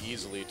very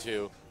easily,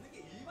 too.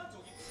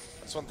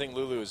 That's one thing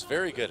Lulu is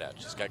very good at.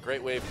 She's got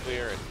great wave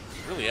clear, and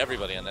really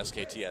everybody on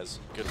SKT has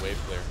good wave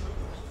clear,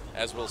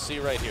 as we'll see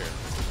right here.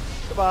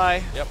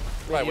 Goodbye. Yep.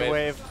 Goodbye,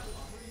 wave.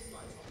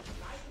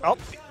 Oh,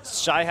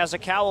 Shy has a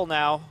cowl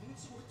now.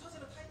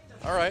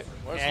 All right.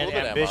 And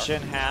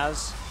Ambition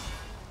has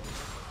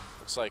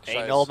looks like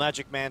a null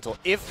magic mantle.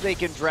 If they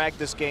can drag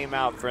this game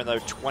out for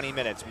another 20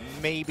 minutes,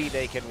 maybe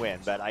they can win,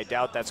 but I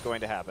doubt that's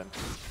going to happen.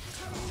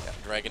 Yeah,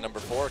 Dragon number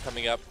 4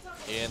 coming up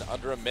in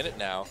under a minute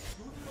now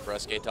for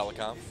SK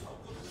Telecom.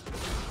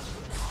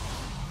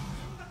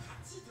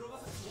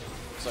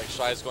 Looks like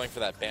Shy's going for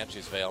that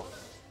Banshee's Veil.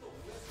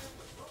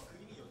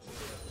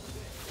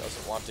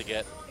 Doesn't want to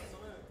get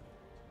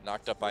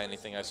knocked up by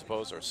anything, I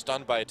suppose, or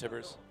stunned by a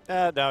Tibbers.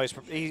 No,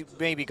 he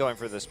may be going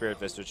for the Spirit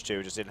Vistage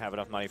too. Just didn't have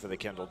enough money for the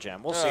Kindle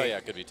Gem. We'll see. Oh yeah,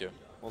 could be too.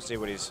 We'll see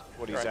what he's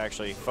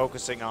actually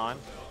focusing on.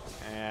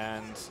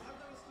 And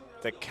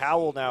the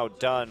cowl now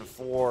done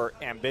for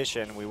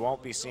Ambition. We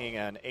won't be seeing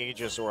an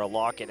Aegis or a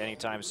Locket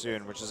anytime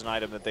soon, which is an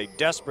item that they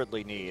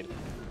desperately need.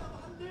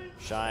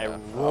 Shy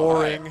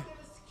roaring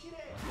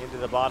into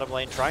the bottom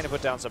lane, trying to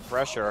put down some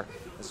pressure.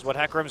 This is what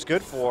Hecarim's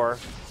good for.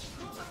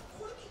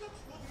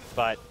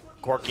 But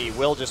Corki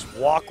will just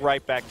walk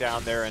right back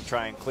down there and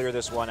try and clear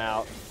this one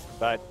out.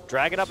 But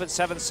drag it up in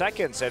 7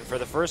 seconds, and for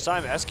the first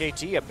time,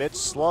 SKT a bit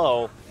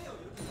slow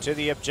to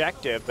the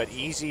objective, but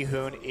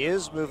EasyHoon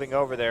is moving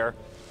over there,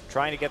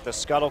 trying to get the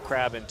Scuttle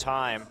Crab in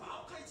time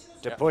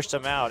to push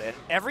them out. And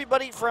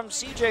everybody from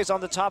CJ's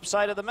on the top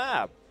side of the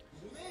map.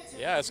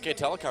 Yeah, SK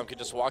Telecom could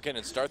just walk in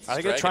and start this Are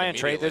they going to try and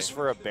trade this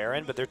for a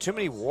Baron? But there are too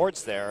many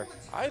wards there.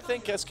 I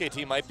think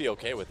SKT might be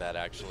okay with that,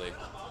 actually.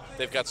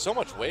 They've got so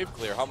much wave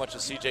clear. How much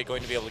is CJ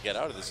going to be able to get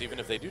out of this, even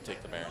if they do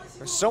take the Baron?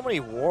 There's so many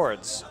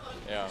wards.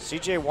 Yeah.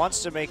 CJ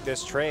wants to make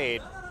this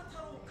trade.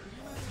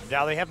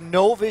 Now they have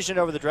no vision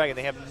over the Dragon.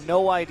 They have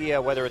no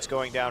idea whether it's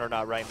going down or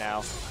not right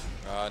now.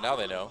 Now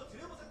they know.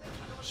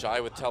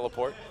 Shy with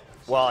teleport.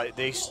 Well,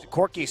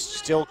 Corki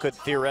still could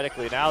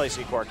theoretically, now they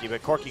see Corki,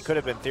 but Corki could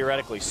have been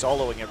theoretically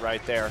soloing it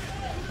right there.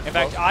 In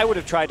fact, I would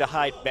have tried to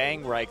hide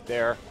Bang right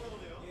there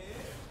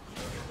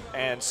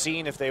and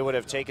seen if they would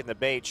have taken the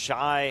bait.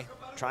 Shy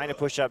trying to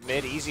push up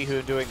mid,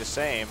 EasyHoon doing the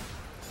same.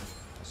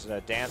 This is a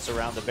dance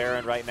around the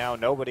Baron right now.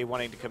 Nobody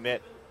wanting to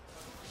commit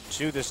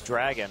to this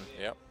Dragon.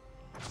 Yep.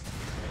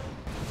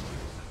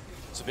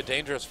 It's a bit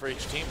dangerous for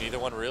each team. Neither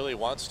one really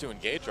wants to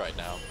engage right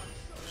now.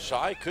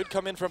 Shy could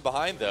come in from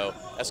behind, though.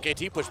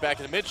 SKT push back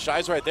in the mid.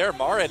 Shy's right there.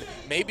 Marin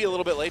maybe a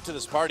little bit late to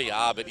this party.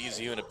 But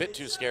EasyHoon a bit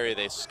too scary.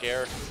 They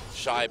scare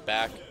Shy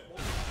back.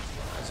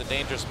 It's a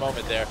dangerous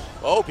moment there.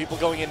 Oh, people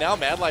going in now.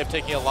 Mad Life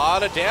taking a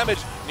lot of damage.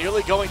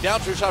 Nearly going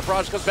down. True Shot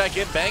Barrage comes back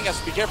in. Bang has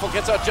to be careful.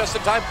 Gets out just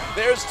in time.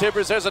 There's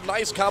Tibbers. There's a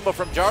nice combo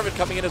from Jarvan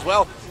coming in as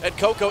well. And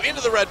Coco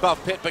into the red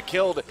buff pit, but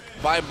killed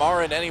by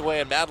Marin anyway.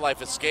 And Mad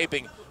Life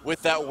escaping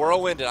with that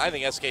whirlwind. And I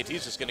think SKT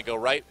is just going to go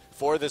right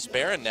for this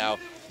Baron now.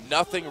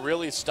 Nothing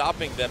really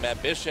stopping them.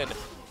 Ambition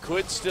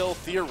could still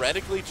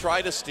theoretically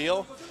try to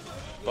steal.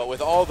 But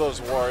with all those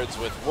wards,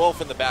 with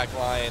Wolf in the back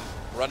line,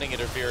 running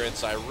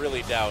interference, I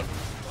really doubt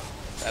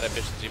that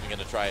Ambition's even going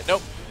to try it.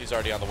 Nope, he's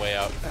already on the way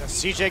out.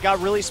 CJ got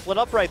really split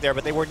up right there,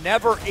 but they were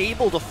never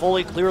able to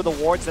fully clear the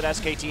wards that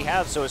SKT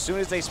have. So as soon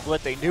as they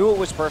split, they knew it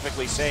was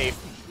perfectly safe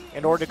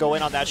in order to go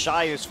in on that.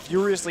 Shy is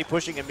furiously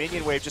pushing a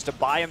minion wave just to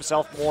buy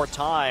himself more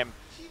time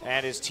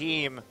and his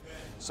team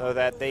so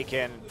that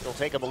it'll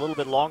take him a little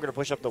bit longer to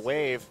push up the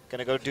wave. Going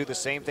to go do the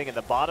same thing in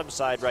the bottom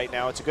side right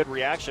now. It's a good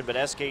reaction, but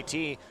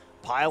SKT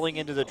piling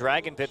into the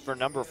Dragon Pit for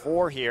number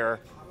 4 here.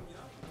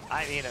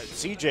 I mean,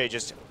 CJ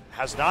just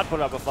has not put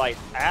up a fight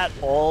at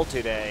all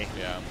today.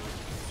 Yeah.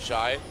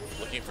 Shy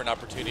looking for an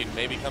opportunity to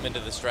maybe come into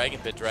this Dragon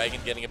Pit. Dragon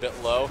getting a bit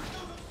low.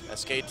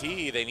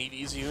 SKT, they need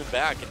EasyHoon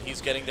back, and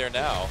he's getting there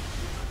now.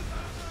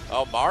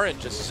 Oh, Marin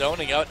just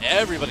zoning out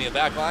everybody in the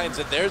back lines,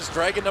 and there's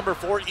Dragon number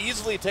 4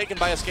 easily taken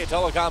by SK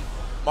Telecom.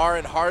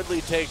 Marin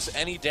hardly takes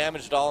any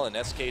damage at all, and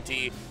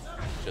SKT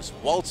just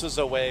waltzes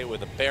away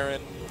with a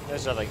Baron.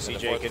 There's nothing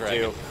CJ can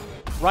Dragon. do.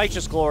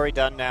 Righteous Glory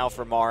done now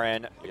for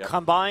Marin, Yep.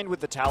 combined with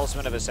the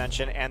Talisman of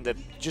Ascension and the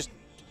just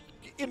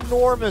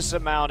enormous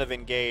amount of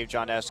engage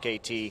on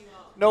SKT.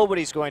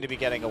 Nobody's going to be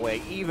getting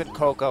away. Even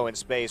Coco in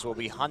space will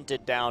be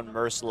hunted down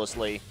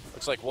mercilessly.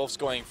 Looks like Wolf's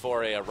going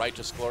for a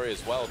Righteous Glory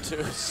as well,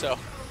 too, so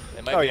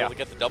they might be able to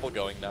get the double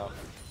going now.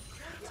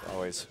 It's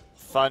always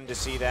fun to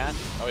see that.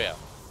 Oh, yeah.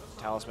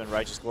 Talisman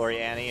Righteous Glory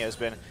Annie has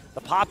been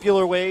the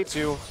popular way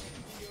to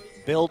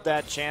build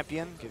that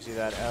champion. Gives you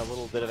that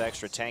little bit of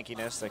extra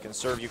tankiness that can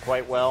serve you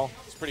quite well.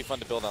 It's pretty fun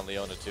to build on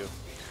Leona, too.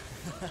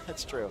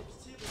 That's true.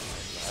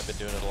 I've been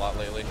doing it a lot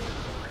lately.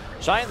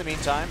 Shy, in the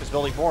meantime, is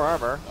building more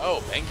armor.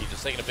 Oh, Bengi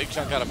just taking a big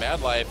chunk out of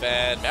Mad Life,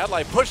 and Mad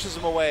Life pushes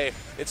him away.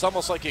 It's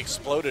almost like he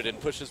exploded and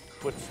puts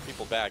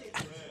people back.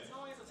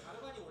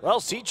 Well,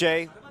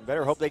 CJ,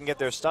 better hope they can get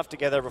their stuff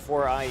together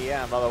before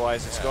IEM.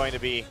 Otherwise, it's going to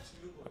be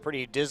a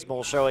pretty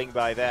dismal showing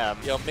by them.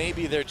 You know,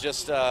 maybe they're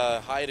just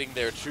hiding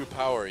their true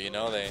power, you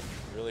know? They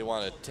really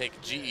want to take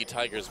GE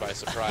Tigers by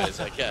surprise,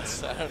 I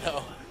guess. I don't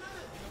know.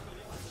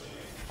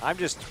 I'm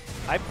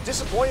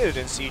disappointed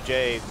in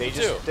CJ.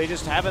 They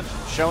just haven't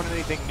shown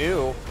anything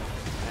new,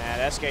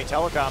 and SK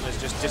Telecom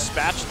has just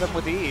dispatched them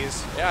with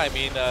ease. Yeah, I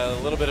mean, a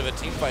little bit of a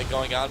team fight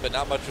going on, but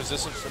not much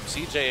resistance from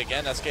CJ.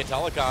 Again, SK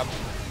Telecom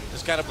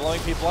just kind of blowing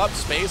people up.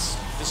 Space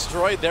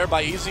destroyed there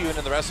by EasyUn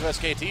and the rest of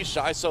SKT.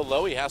 Shy so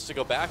low he has to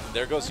go back, and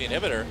there goes the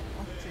inhibitor.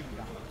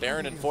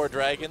 Baron and 4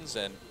 dragons,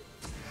 and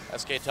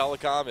SK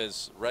Telecom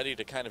is ready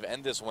to kind of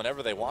end this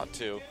whenever they want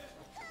to.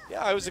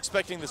 Yeah, I was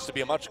expecting this to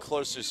be a much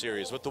closer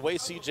series. With the way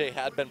CJ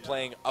had been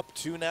playing up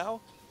to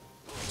now,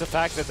 The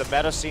fact that the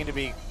meta seemed to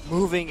be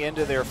moving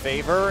into their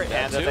favor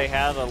and that they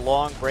had a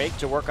long break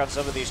to work on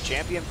some of these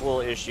champion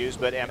pool issues,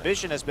 but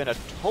Ambition has been a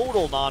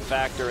total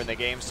non-factor in the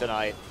games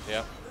tonight.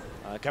 Yeah.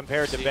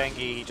 Compared to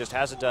Bengi, he just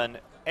hasn't done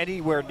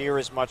anywhere near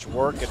as much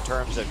work in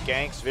terms of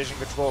ganks, vision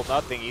control,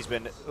 nothing. He's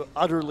been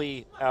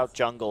utterly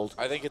out-jungled.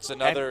 I think it's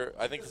another.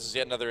 I think this is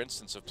yet another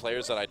instance of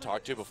players that I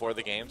talked to before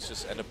the games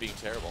just end up being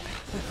terrible.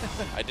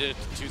 I did it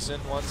to Tucson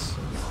once.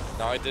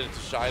 Now I did it to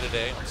Shy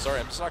today. I'm sorry,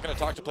 I'm just not going to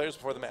talk to players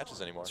before the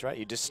matches anymore. That's right.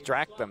 You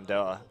distract them,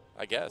 duh.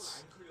 I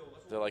guess.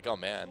 They're like, oh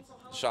man,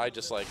 Shy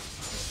just like,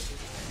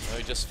 you know,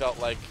 he just felt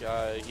like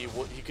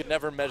he could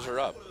never measure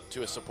up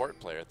to a support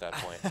player at that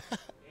point.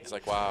 He's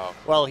like, wow.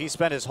 Well, he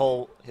spent his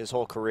whole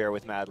career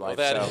with Mad Life.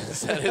 Well,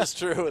 so. that is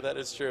true. That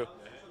is true.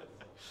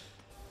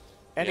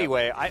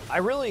 Anyway, yep. I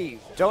really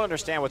don't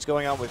understand what's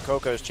going on with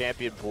Coco's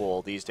champion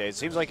pool these days. It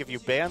seems like if you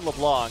ban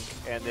LeBlanc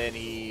and then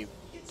he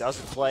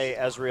doesn't play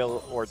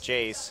Ezreal or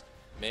Jace,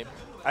 maybe.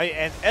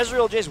 And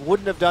Ezreal Jace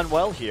wouldn't have done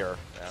well here.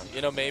 Yeah.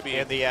 You know, maybe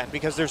in the end,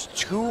 because there's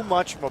too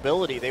much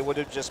mobility. They would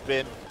have just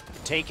been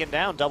taken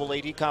down. Double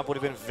AD comp would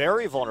have been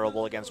very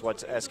vulnerable against what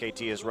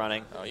SKT is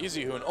running.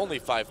 EasyUn only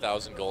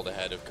 5,000 gold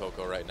ahead of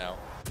Coco right now.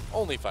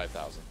 Only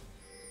 5,000.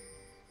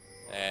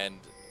 And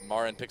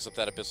Marin picks up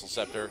that Abyssal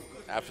Scepter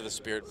after the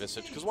Spirit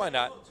Visage, because why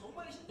not?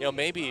 You know,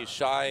 maybe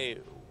Shy,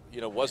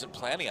 you know, wasn't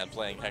planning on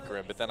playing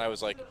Hecarim, but then I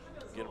was like,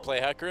 you gonna play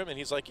Hecarim? And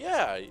he's like,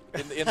 yeah.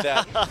 In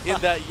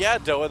that, yeah,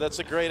 Doa, that's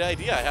a great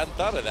idea. I hadn't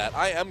thought of that.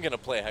 I am gonna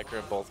play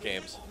Hecarim both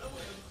games.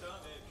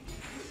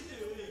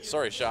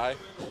 Sorry, Shy.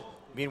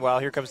 Meanwhile,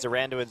 here comes the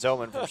Randuin's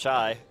Omen from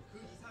Shy.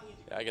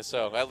 Yeah, I guess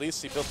so. At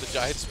least he built the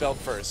giant spell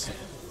first.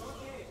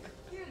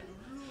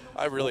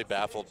 I'm really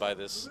baffled by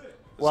this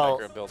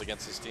Hecarim build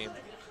against this team.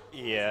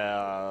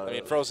 Yeah. I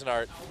mean, Frozen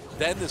Heart,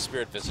 then the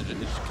Spirit Visage. It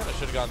kind of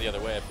should have gone the other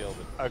way, I feel.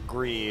 But.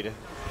 Agreed.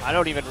 I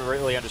don't even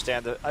really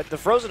understand the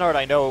Frozen Heart.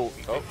 I know.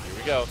 Oh, here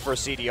we go for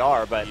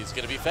CDR, but he's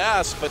going to be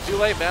fast. But too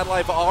late. Mad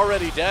Life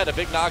already dead. A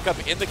big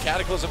knockup in the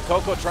Cataclysm.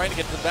 Coco trying to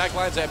get to the back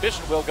lines.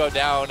 Ambition will go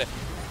down.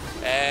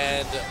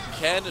 And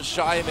can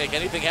Shy make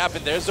anything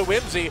happen? There's a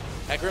Whimsy.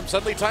 Hecarim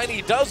suddenly tiny.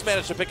 He does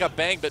manage to pick up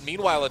Bang, but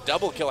meanwhile a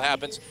double kill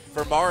happens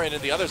for Marin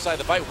in the other side of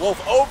the fight.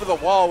 Wolf over the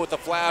wall with the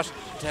flash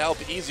to help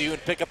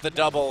EasyUn pick up the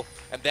double.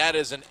 And that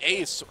is an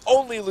ace,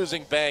 only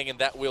losing Bang, and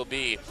that will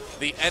be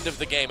the end of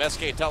the game.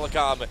 SK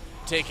Telecom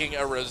taking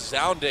a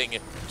resounding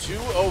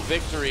 2-0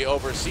 victory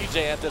over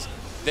CJ Entus.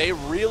 They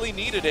really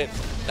needed it,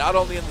 not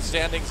only in the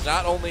standings,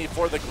 not only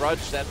for the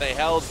grudge that they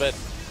held, but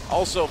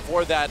also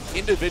for that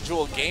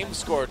individual game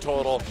score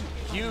total.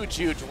 Huge,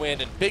 huge win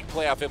and big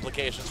playoff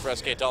implications for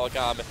SK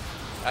Telecom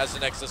as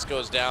the Nexus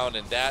goes down,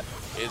 and that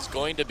is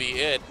going to be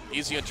it.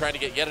 EasyUn trying to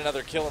get yet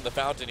another kill in the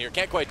fountain here.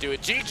 Can't quite do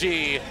it.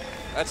 GG.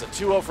 That's a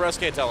 2-0 for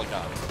SK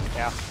Telecom.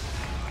 Yeah,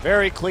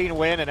 very clean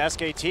win, and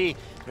SKT,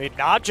 I mean,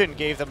 Najin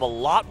gave them a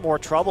lot more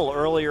trouble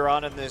earlier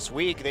on in this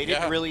week. They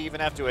didn't really even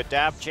have to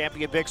adapt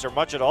champion picks or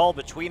much at all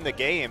between the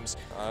games.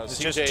 It's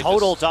just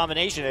total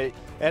domination.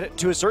 And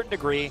to a certain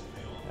degree,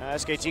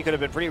 SKT could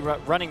have been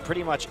running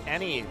pretty much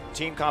any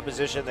team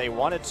composition they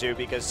wanted to,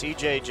 because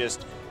CJ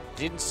just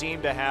didn't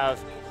seem to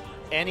have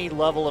any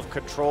level of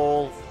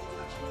control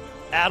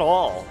at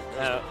all.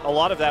 A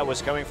lot of that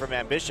was coming from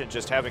Ambition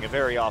just having a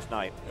very off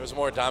night. There was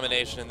more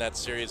domination in that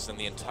series than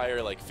the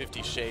entire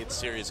 50 Shades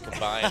series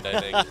combined, I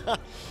think.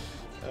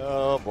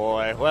 Oh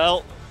boy.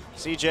 Well,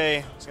 CJ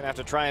is going to have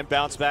to try and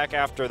bounce back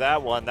after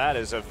that one. That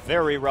is a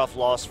very rough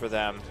loss for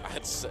them.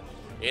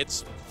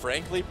 It's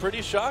frankly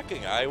pretty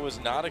shocking. I was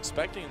not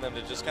expecting them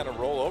to just kind of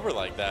roll over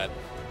like that.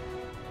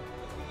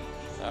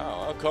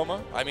 Oh,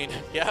 Coma. I mean,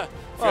 yeah,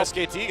 for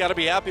SKT, got to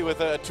be happy with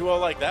a 2-0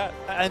 like that.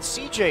 And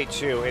CJ,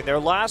 too, in their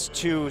last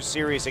two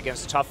series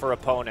against tougher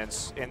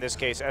opponents, in this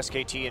case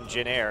SKT and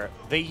Jin Air,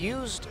 they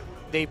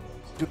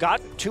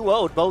got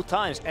 2-0'd both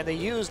times, and they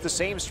used the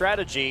same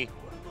strategy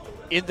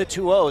in the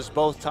 2-0s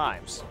both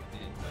times.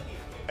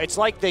 It's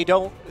like they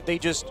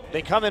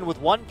come in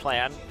with one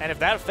plan, and if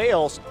that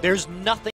fails, there's nothing